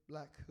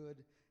 black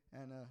hood,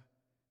 and a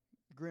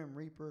Grim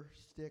Reaper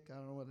stick. I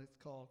don't know what it's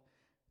called.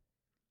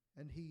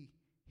 And he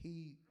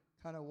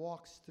kind of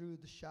walks through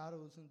the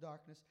shadows and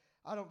darkness.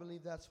 I don't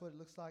believe that's what it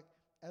looks like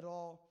at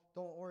all.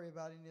 Don't worry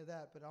about any of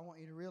that. But I want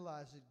you to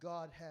realize that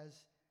God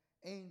has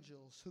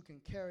angels who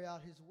can carry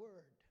out his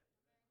word.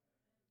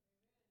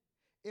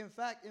 In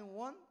fact, in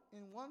one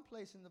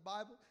place in the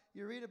Bible,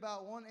 you read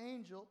about one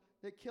angel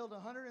that killed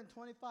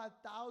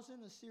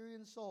 125,000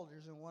 Assyrian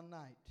soldiers in one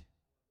night.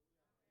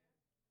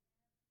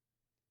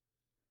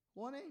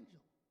 One angel.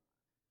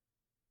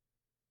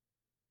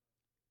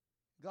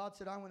 God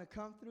said, I'm going to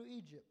come through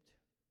Egypt.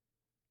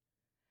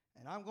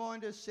 And I'm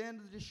going to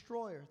send the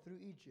destroyer through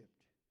Egypt.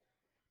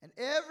 And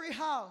every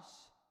house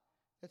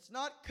that's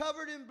not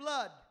covered in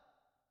blood,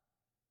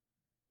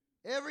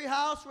 every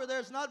house where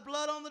there's not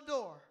blood on the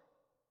door,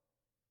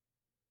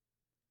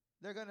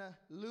 they're going to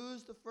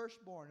lose the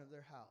firstborn of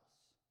their house.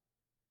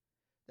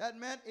 That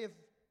meant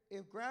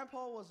if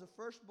Grandpa was the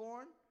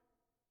firstborn,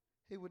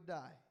 he would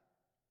die.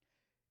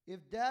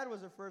 If Dad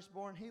was the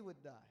firstborn, he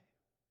would die.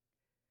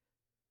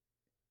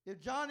 If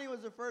Johnny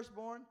was the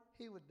firstborn,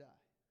 he would die.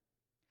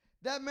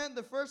 That meant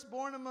the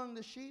firstborn among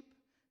the sheep,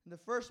 and the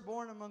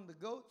firstborn among the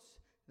goats,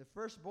 the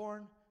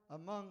firstborn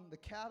among the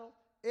cattle.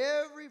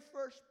 Every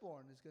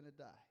firstborn is going to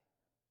die.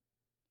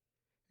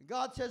 And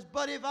God says,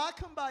 but if I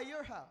come by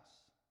your house,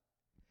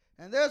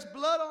 and there's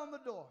blood on the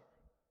door,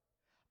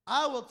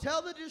 I will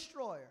tell the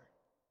destroyer,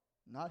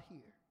 not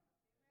here.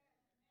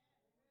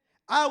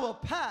 I will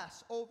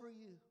pass over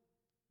you.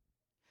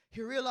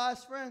 You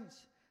realize, friends,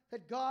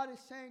 that God is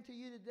saying to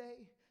you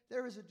today,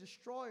 there is a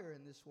destroyer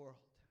in this world.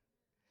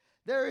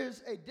 There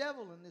is a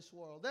devil in this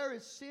world. There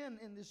is sin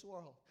in this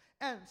world.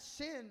 And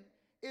sin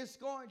is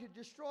going to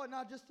destroy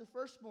not just the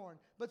firstborn,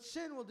 but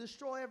sin will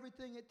destroy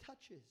everything it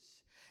touches.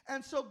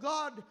 And so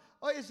God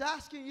is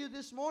asking you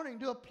this morning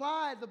to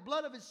apply the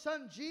blood of His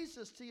Son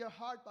Jesus to your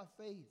heart by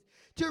faith.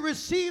 To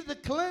receive the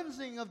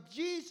cleansing of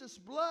Jesus'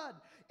 blood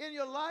in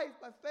your life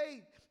by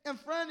faith. And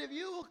friend, if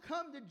you will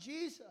come to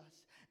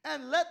Jesus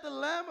and let the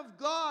Lamb of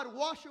God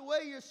wash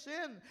away your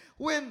sin,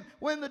 when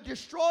the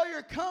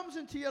destroyer comes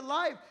into your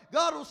life,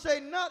 God will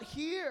say, not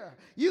here.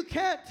 You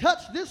can't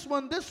touch this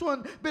one. This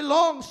one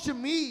belongs to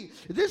me.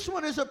 This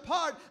one is a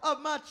part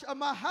of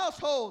my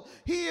household.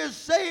 He is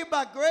saved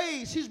by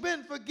grace. He's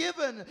been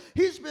forgiven.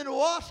 He's been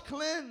washed,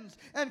 cleansed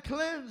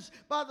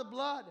by the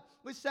blood.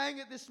 We sang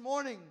it this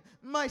morning.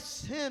 My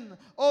sin,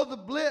 oh the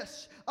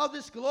bliss of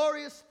this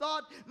glorious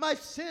thought. My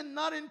sin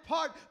not in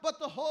part, but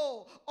the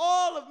whole.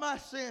 All of my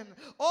sin,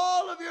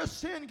 all of your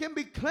sin can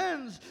be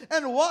cleansed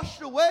and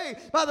washed away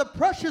by the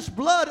precious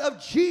blood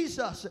of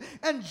Jesus.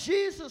 And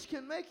Jesus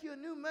can make you a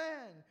new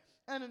man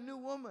and a new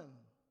woman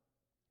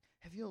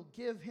if you'll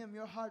give Him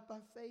your heart by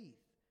faith.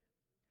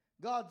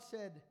 God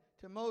said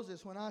to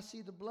Moses, when I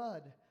see the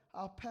blood,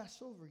 I'll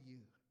pass over you.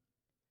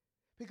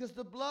 Because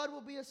the blood will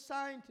be a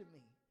sign to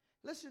me.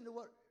 Listen to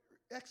what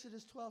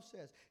Exodus 12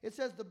 says. It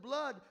says the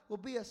blood will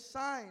be a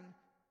sign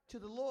to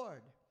the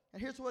Lord.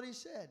 And here's what He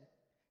said.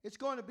 It's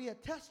going to be a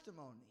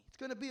testimony. It's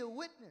going to be a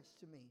witness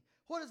to me.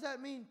 What does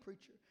that mean,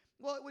 preacher?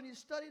 Well, when you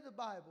study the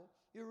Bible,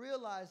 you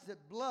realize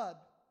that blood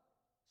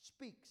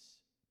speaks.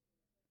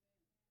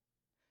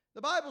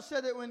 The Bible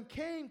said that when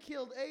Cain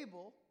killed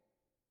Abel,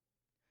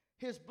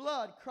 his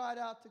blood cried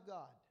out to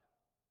God.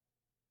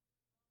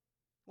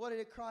 What did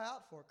it cry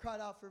out for? It cried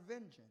out for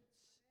vengeance.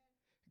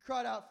 It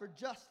cried out for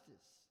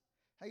justice.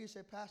 How you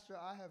say, Pastor,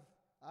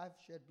 I've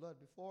shed blood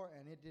before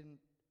and it didn't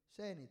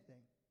say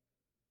anything.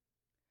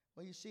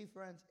 Well, you see,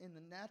 friends, in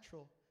the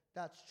natural,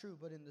 that's true.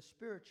 But in the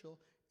spiritual,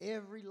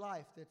 every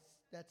life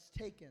that's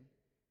taken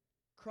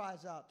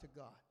cries out to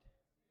God.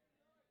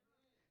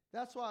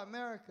 That's why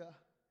America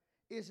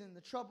is in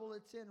the trouble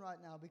it's in right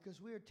now,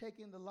 because we are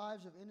taking the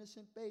lives of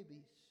innocent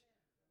babies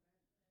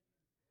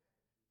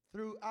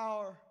through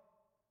our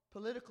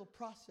political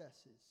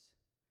processes.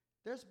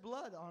 There's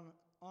blood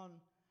on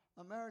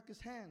America's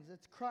hands.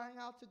 It's crying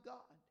out to God.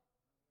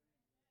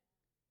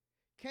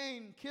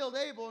 Cain killed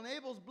Abel, and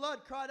Abel's blood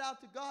cried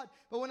out to God.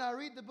 But when I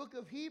read the book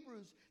of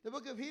Hebrews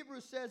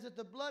says that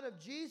the blood of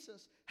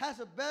Jesus has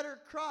a better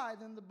cry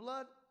than the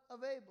blood of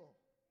Abel.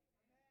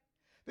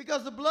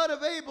 Because the blood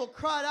of Abel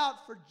cried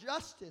out for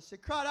justice.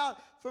 It cried out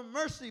for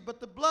mercy.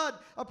 But the blood,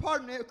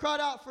 it cried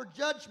out for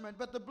judgment.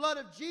 But the blood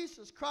of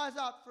Jesus cries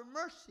out for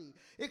mercy.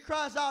 It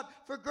cries out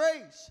for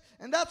grace.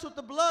 And that's what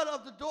the blood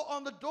of the door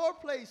on the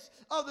doorplace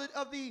of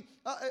the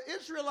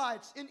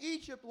Israelites in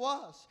Egypt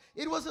was.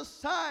 It was a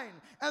sign.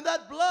 And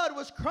that blood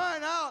was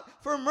crying out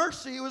for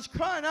mercy. It was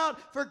crying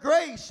out for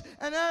grace.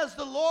 And as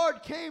the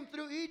Lord came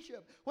through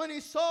Egypt, when He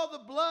saw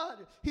the blood,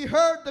 He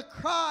heard the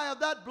cry of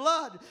that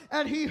blood.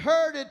 And He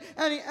heard it,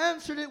 and He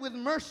answered it with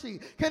mercy.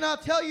 Can I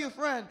tell you,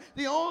 friend,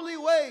 the only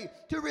way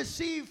to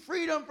receive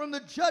freedom from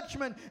the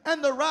judgment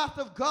and the wrath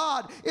of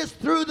God is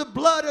through the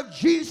blood of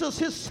Jesus,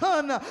 His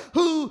Son,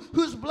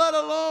 whose blood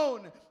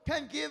alone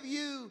can give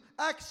you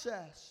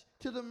access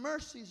to the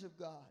mercies of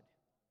God.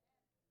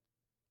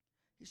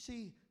 You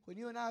see, when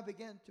you and I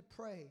begin to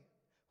pray,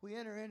 we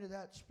enter into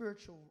that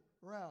spiritual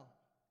realm,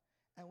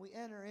 and we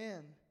enter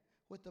in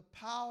with the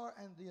power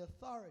and the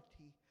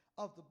authority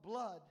of the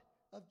blood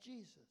of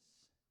Jesus.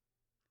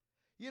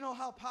 You know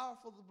how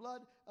powerful the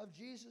blood of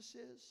Jesus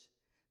is?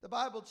 The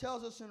Bible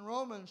tells us in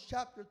Romans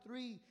chapter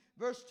 3,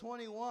 verse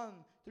 21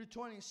 through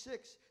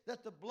 26,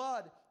 that the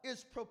blood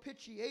is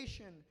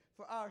propitiation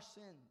for our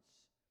sins.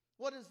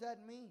 What does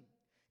that mean?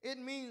 It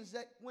means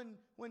that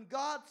when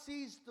God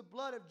sees the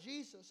blood of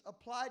Jesus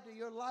applied to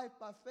your life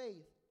by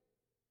faith,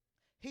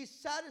 He's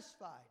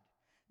satisfied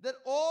that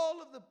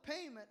all of the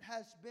payment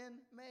has been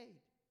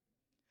made.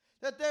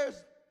 That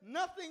there's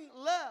nothing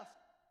left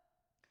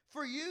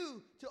for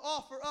you to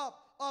offer up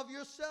of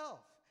yourself.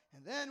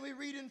 And then we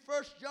read in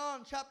 1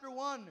 John chapter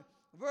 1,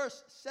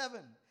 verse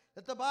 7,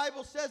 that the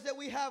Bible says that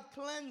we have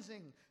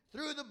cleansing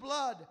through the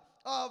blood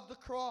of the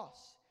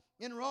cross.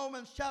 In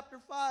Romans chapter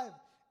 5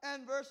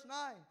 and verse 9,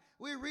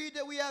 we read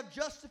that we have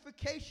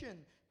justification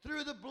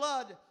through the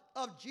blood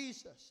of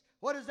Jesus.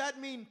 What does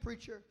that mean,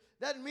 preacher?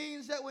 That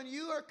means that when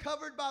you are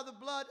covered by the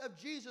blood of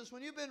Jesus,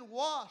 when you've been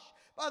washed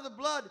by the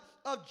blood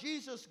of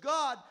Jesus,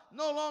 God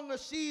no longer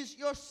sees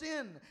your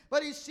sin,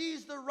 but He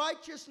sees the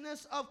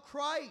righteousness of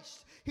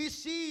Christ. He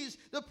sees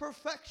the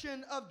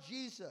perfection of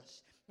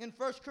Jesus. In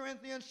 1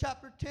 Corinthians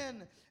chapter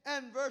 10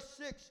 and verse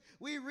 6,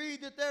 we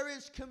read that there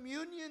is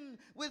communion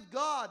with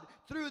God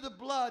through the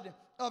blood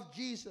of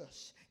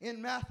Jesus.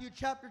 In Matthew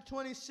chapter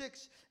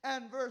 26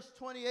 and verse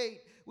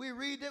 28, we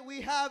read that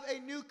we have a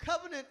new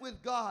covenant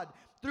with God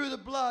through the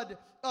blood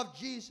of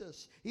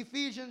Jesus.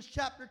 Ephesians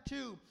chapter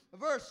 2,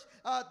 verse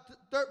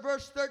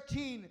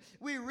 13,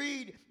 we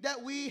read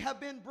that we have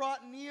been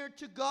brought near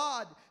to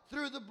God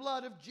through the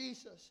blood of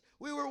Jesus.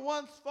 We were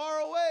once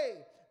far away,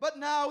 but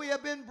now we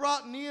have been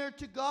brought near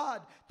to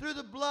God through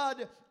the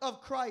blood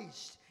of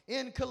Christ.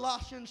 In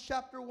Colossians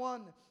chapter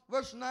 1,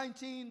 verse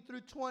 19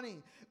 through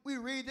 20, we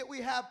read that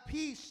we have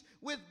peace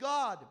with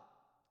God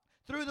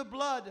through the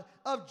blood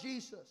of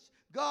Jesus.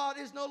 God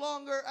is no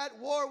longer at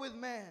war with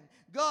man.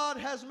 God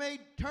has made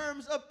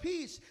terms of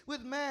peace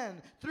with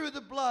man through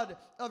the blood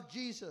of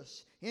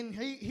Jesus. In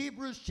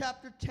Hebrews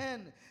chapter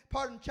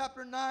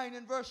 9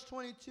 and verse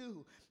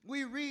 22,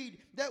 we read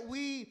that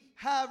we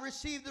have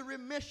received the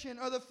remission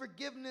or the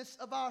forgiveness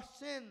of our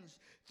sins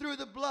through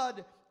the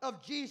blood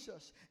of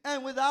Jesus.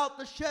 And without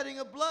the shedding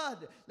of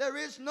blood, there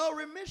is no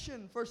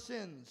remission for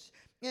sins.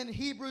 In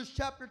Hebrews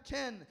chapter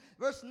 10,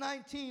 verse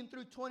 19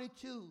 through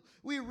 22,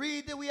 we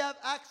read that we have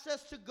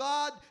access to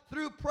God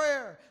through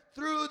prayer,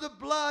 through the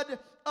blood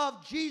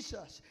of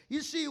Jesus.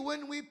 You see,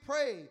 when we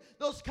pray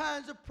those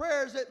kinds of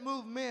prayers that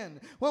move men,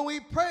 when we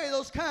pray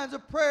those kinds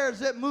of prayers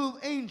that move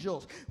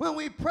angels, when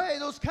we pray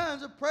those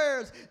kinds of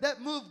prayers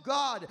that move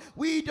God,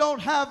 we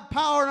don't have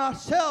power in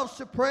ourselves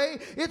to pray.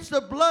 It's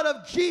the blood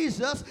of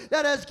Jesus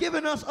that has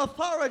given us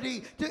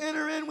authority to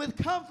enter in with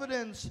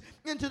confidence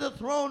into the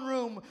throne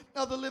room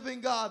of the living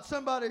God.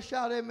 Somebody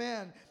shout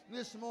amen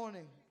this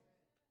morning.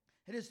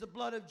 It is the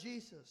blood of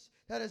Jesus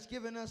that has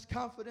given us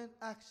confident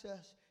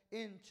access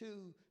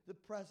into the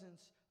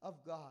presence of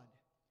God.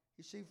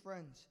 You see,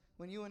 friends,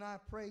 when you and I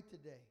pray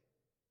today,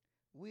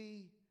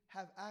 we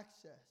have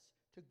access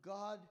to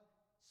God's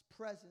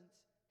presence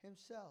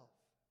Himself.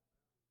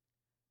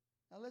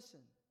 Now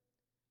listen,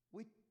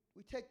 we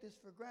take this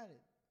for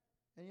granted.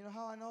 And you know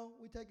how I know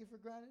we take it for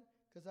granted?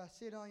 Because I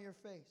see it on your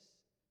face.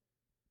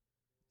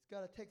 It's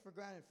got a take for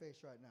granted face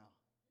right now.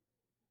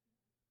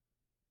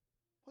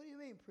 What do you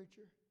mean,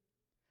 preacher?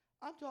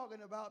 I'm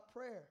talking about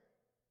prayer.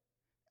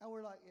 And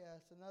we're like, yeah,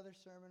 it's another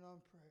sermon on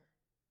prayer.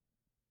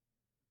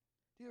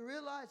 Do you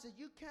realize that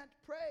you can't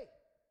pray?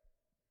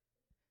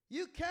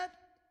 You can't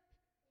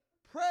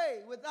pray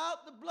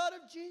without the blood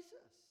of Jesus.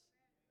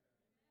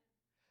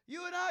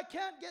 You and I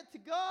can't get to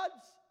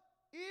God's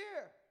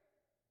ear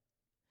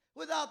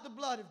without the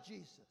blood of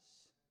Jesus.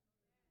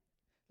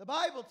 The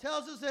Bible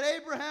tells us that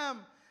Abraham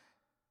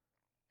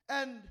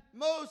and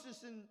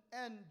Moses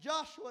and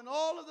Joshua and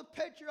all of the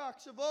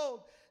patriarchs of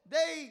old,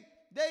 they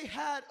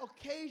had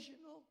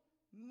occasional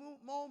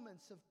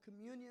moments of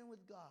communion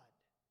with God.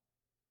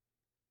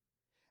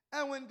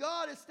 And when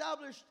God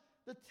established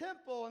the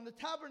temple and the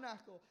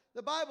tabernacle,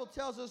 the Bible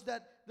tells us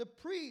that the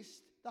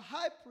priest, the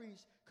high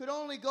priest, could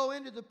only go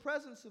into the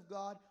presence of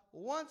God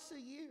once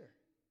a year.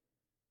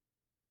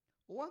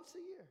 Once a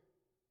year.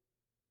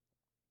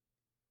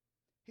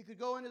 He could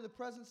go into the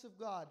presence of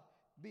God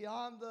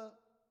beyond the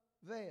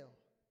veil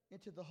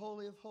into the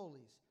Holy of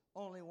Holies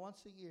only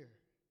once a year,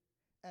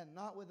 and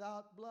not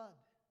without blood.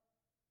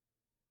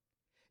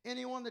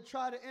 Anyone that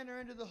tried to enter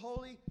into the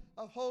Holy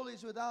of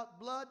Holies without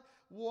blood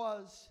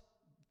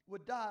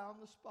would die on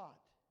the spot.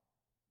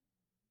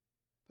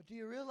 But do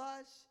you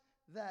realize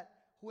that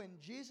when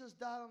Jesus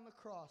died on the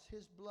cross,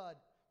 His blood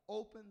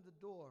opened the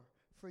door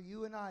for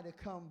you and I to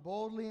come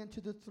boldly into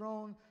the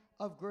throne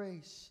of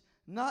grace,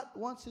 not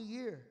once a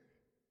year,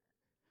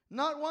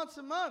 not once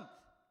a month,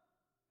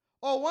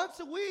 or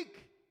once a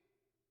week,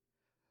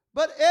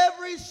 but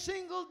every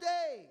single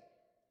day.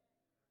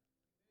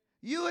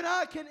 You and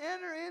I can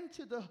enter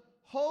into the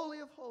Holy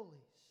of Holies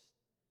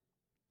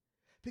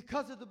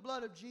because of the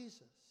blood of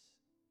Jesus.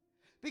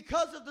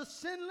 Because of the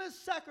sinless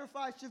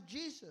sacrifice of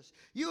Jesus,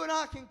 you and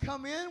I can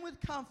come in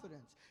with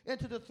confidence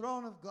into the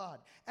throne of God.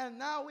 And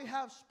now we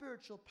have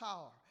spiritual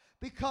power.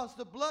 Because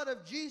the blood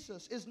of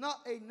Jesus is not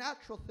a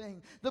natural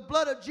thing. The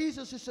blood of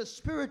Jesus is a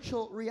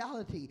spiritual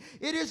reality.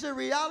 It is a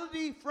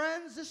reality,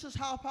 friends. This is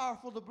how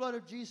powerful the blood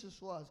of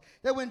Jesus was.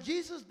 That when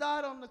Jesus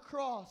died on the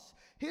cross,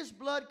 his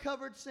blood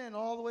covered sin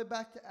all the way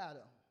back to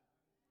Adam.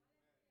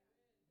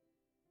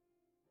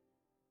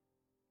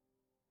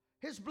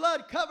 His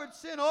blood covered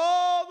sin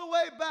all the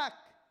way back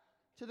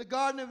to the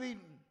Garden of Eden.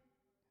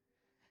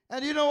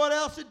 And you know what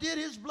else it did?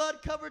 His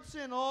blood covered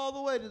sin all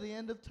the way to the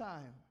end of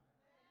time.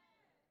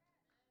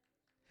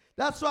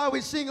 That's why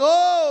we sing,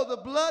 oh, the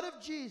blood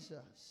of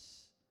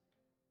Jesus.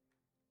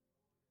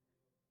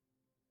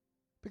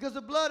 Because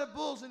the blood of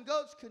bulls and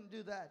goats couldn't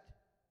do that.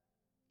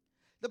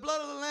 The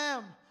blood of the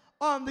lamb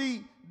on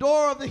the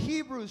door of the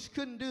Hebrews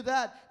couldn't do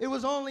that. It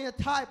was only a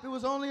type. It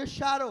was only a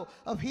shadow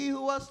of he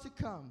who was to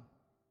come.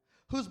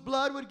 Whose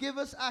blood would give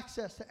us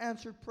access to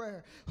answered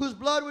prayer. Whose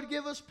blood would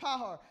give us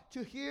power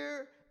to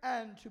hear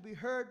and to be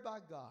heard by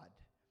God.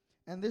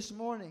 And this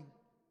morning,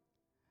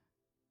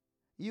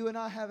 you and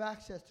I have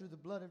access through the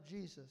blood of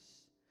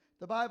Jesus.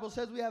 The Bible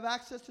says we have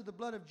access to the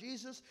blood of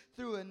Jesus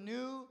through a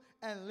new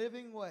and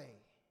living way.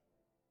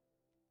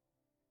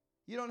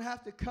 You don't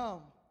have to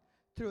come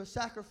through a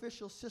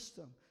sacrificial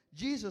system.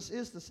 Jesus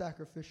is the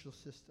sacrificial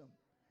system.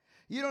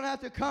 You don't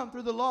have to come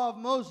through the law of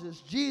Moses.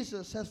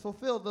 Jesus has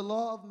fulfilled the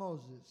law of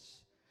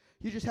Moses.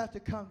 You just have to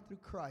come through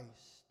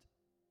Christ.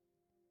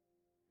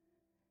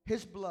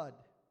 His blood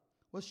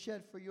was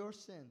shed for your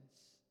sins.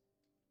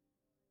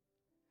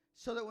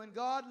 So that when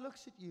God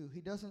looks at you,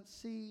 he doesn't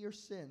see your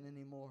sin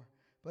anymore,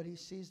 but he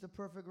sees the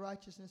perfect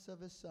righteousness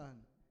of his Son.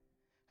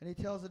 And he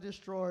tells the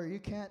destroyer, you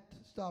can't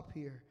stop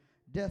here.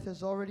 Death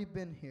has already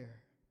been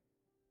here.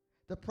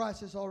 The price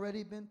has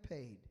already been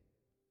paid.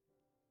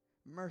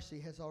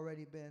 Mercy has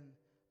already been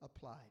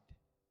applied.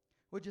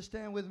 Would you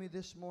stand with me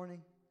this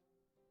morning?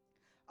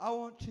 I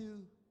want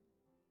to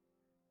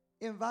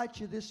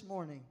invite you this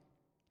morning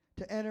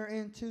to enter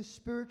into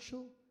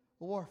spiritual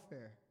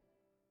warfare.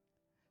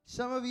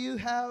 Some of you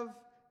have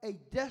a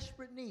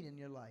desperate need in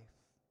your life.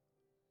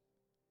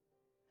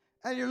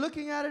 And you're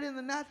looking at it in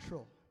the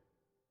natural.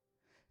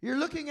 You're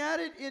looking at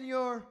it in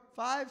your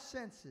five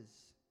senses.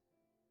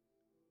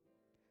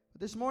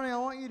 But this morning I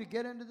want you to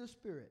get into the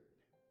Spirit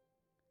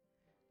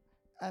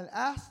and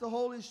ask the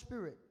Holy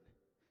Spirit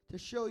to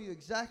show you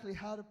exactly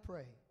how to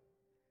pray.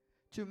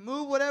 To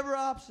move whatever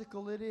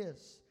obstacle it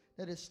is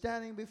that is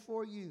standing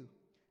before you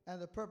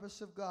and the purpose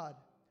of God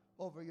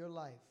over your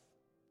life.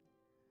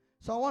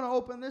 So I want to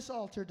open this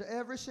altar to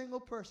every single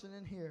person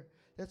in here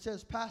that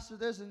says, Pastor,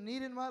 there's a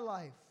need in my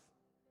life,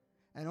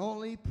 and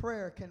only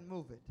prayer can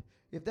move it.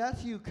 If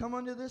that's you, come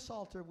under this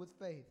altar with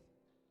faith.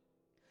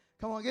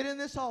 Come on, get in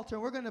this altar,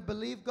 and we're going to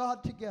believe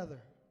God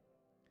together.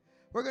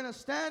 We're going to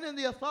stand in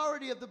the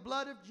authority of the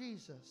blood of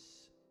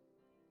Jesus.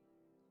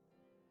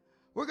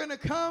 We're going to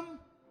come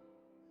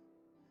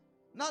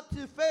not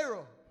to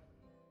Pharaoh,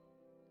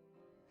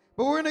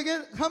 but we're going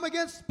to come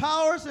against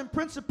powers and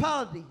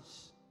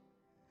principalities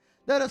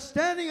that are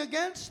standing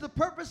against the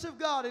purpose of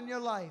God in your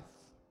life.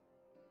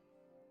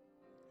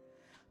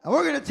 And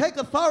we're going to take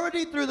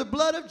authority through the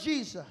blood of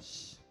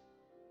Jesus.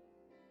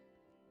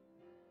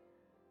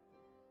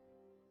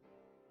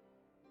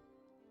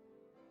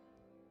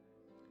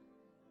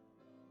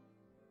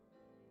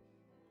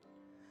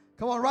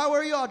 Come on, right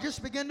where you are,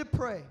 just begin to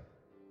pray.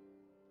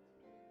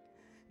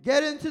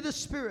 Get into the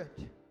Spirit.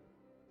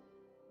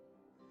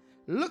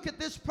 Look at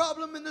this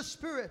problem in the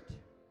Spirit.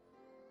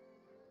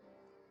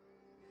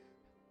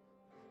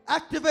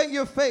 Activate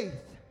your faith.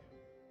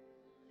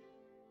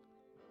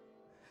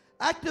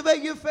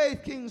 Activate your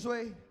faith,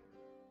 Kingsway.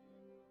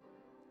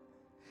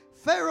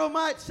 Pharaoh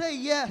might say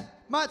yes,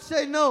 might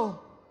say no,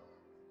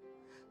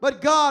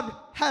 but God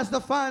has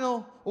the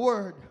final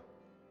word.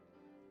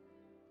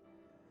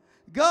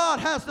 God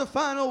has the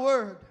final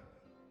word.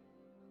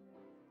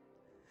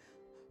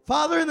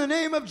 Father, in the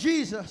name of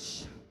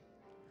Jesus,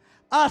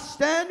 I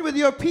stand with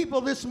your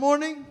people this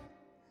morning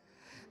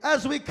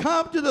as we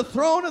come to the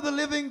throne of the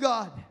living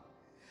God.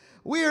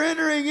 We are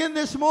entering in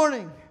this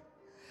morning,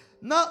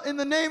 not in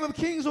the name of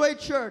Kingsway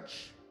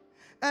Church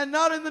and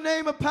not in the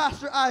name of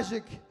Pastor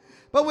Isaac,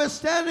 but we're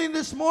standing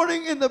this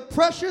morning in the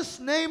precious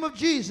name of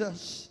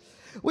Jesus.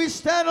 We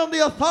stand on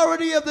the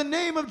authority of the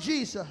name of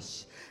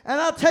Jesus. And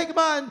I take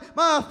my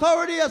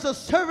authority as a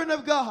servant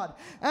of God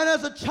and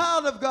as a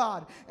child of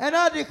God. And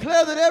I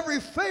declare that every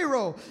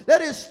Pharaoh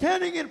that is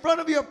standing in front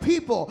of your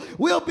people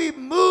will be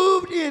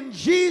moved in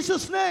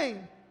Jesus'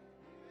 name.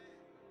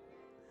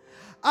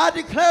 I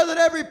declare that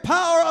every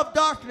power of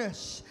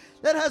darkness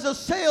that has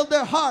assailed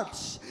their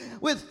hearts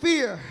with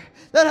fear,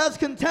 that has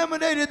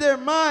contaminated their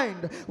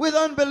mind with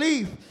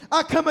unbelief,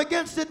 I come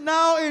against it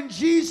now in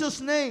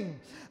Jesus' name.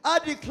 I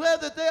declare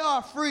that they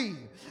are free.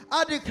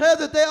 I declare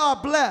that they are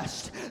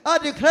blessed. I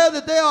declare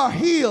that they are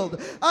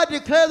healed. I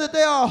declare that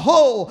they are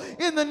whole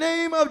in the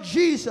name of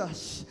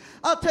Jesus.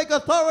 I take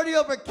authority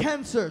over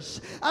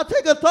cancers. I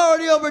take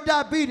authority over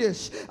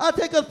diabetes. I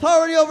take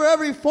authority over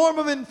every form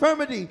of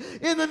infirmity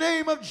in the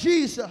name of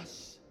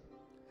Jesus.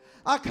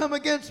 I come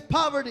against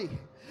poverty.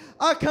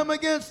 I come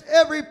against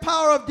every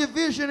power of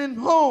division in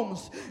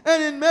homes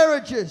and in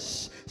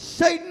marriages.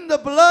 Satan, the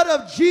blood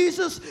of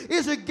Jesus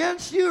is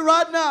against you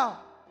right now.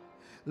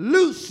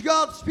 Loose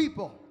God's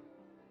people.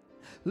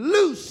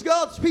 Loose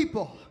God's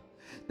people.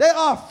 They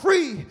are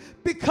free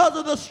because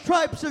of the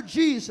stripes of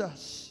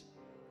Jesus.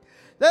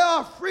 They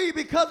are free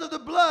because of the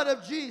blood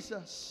of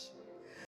Jesus.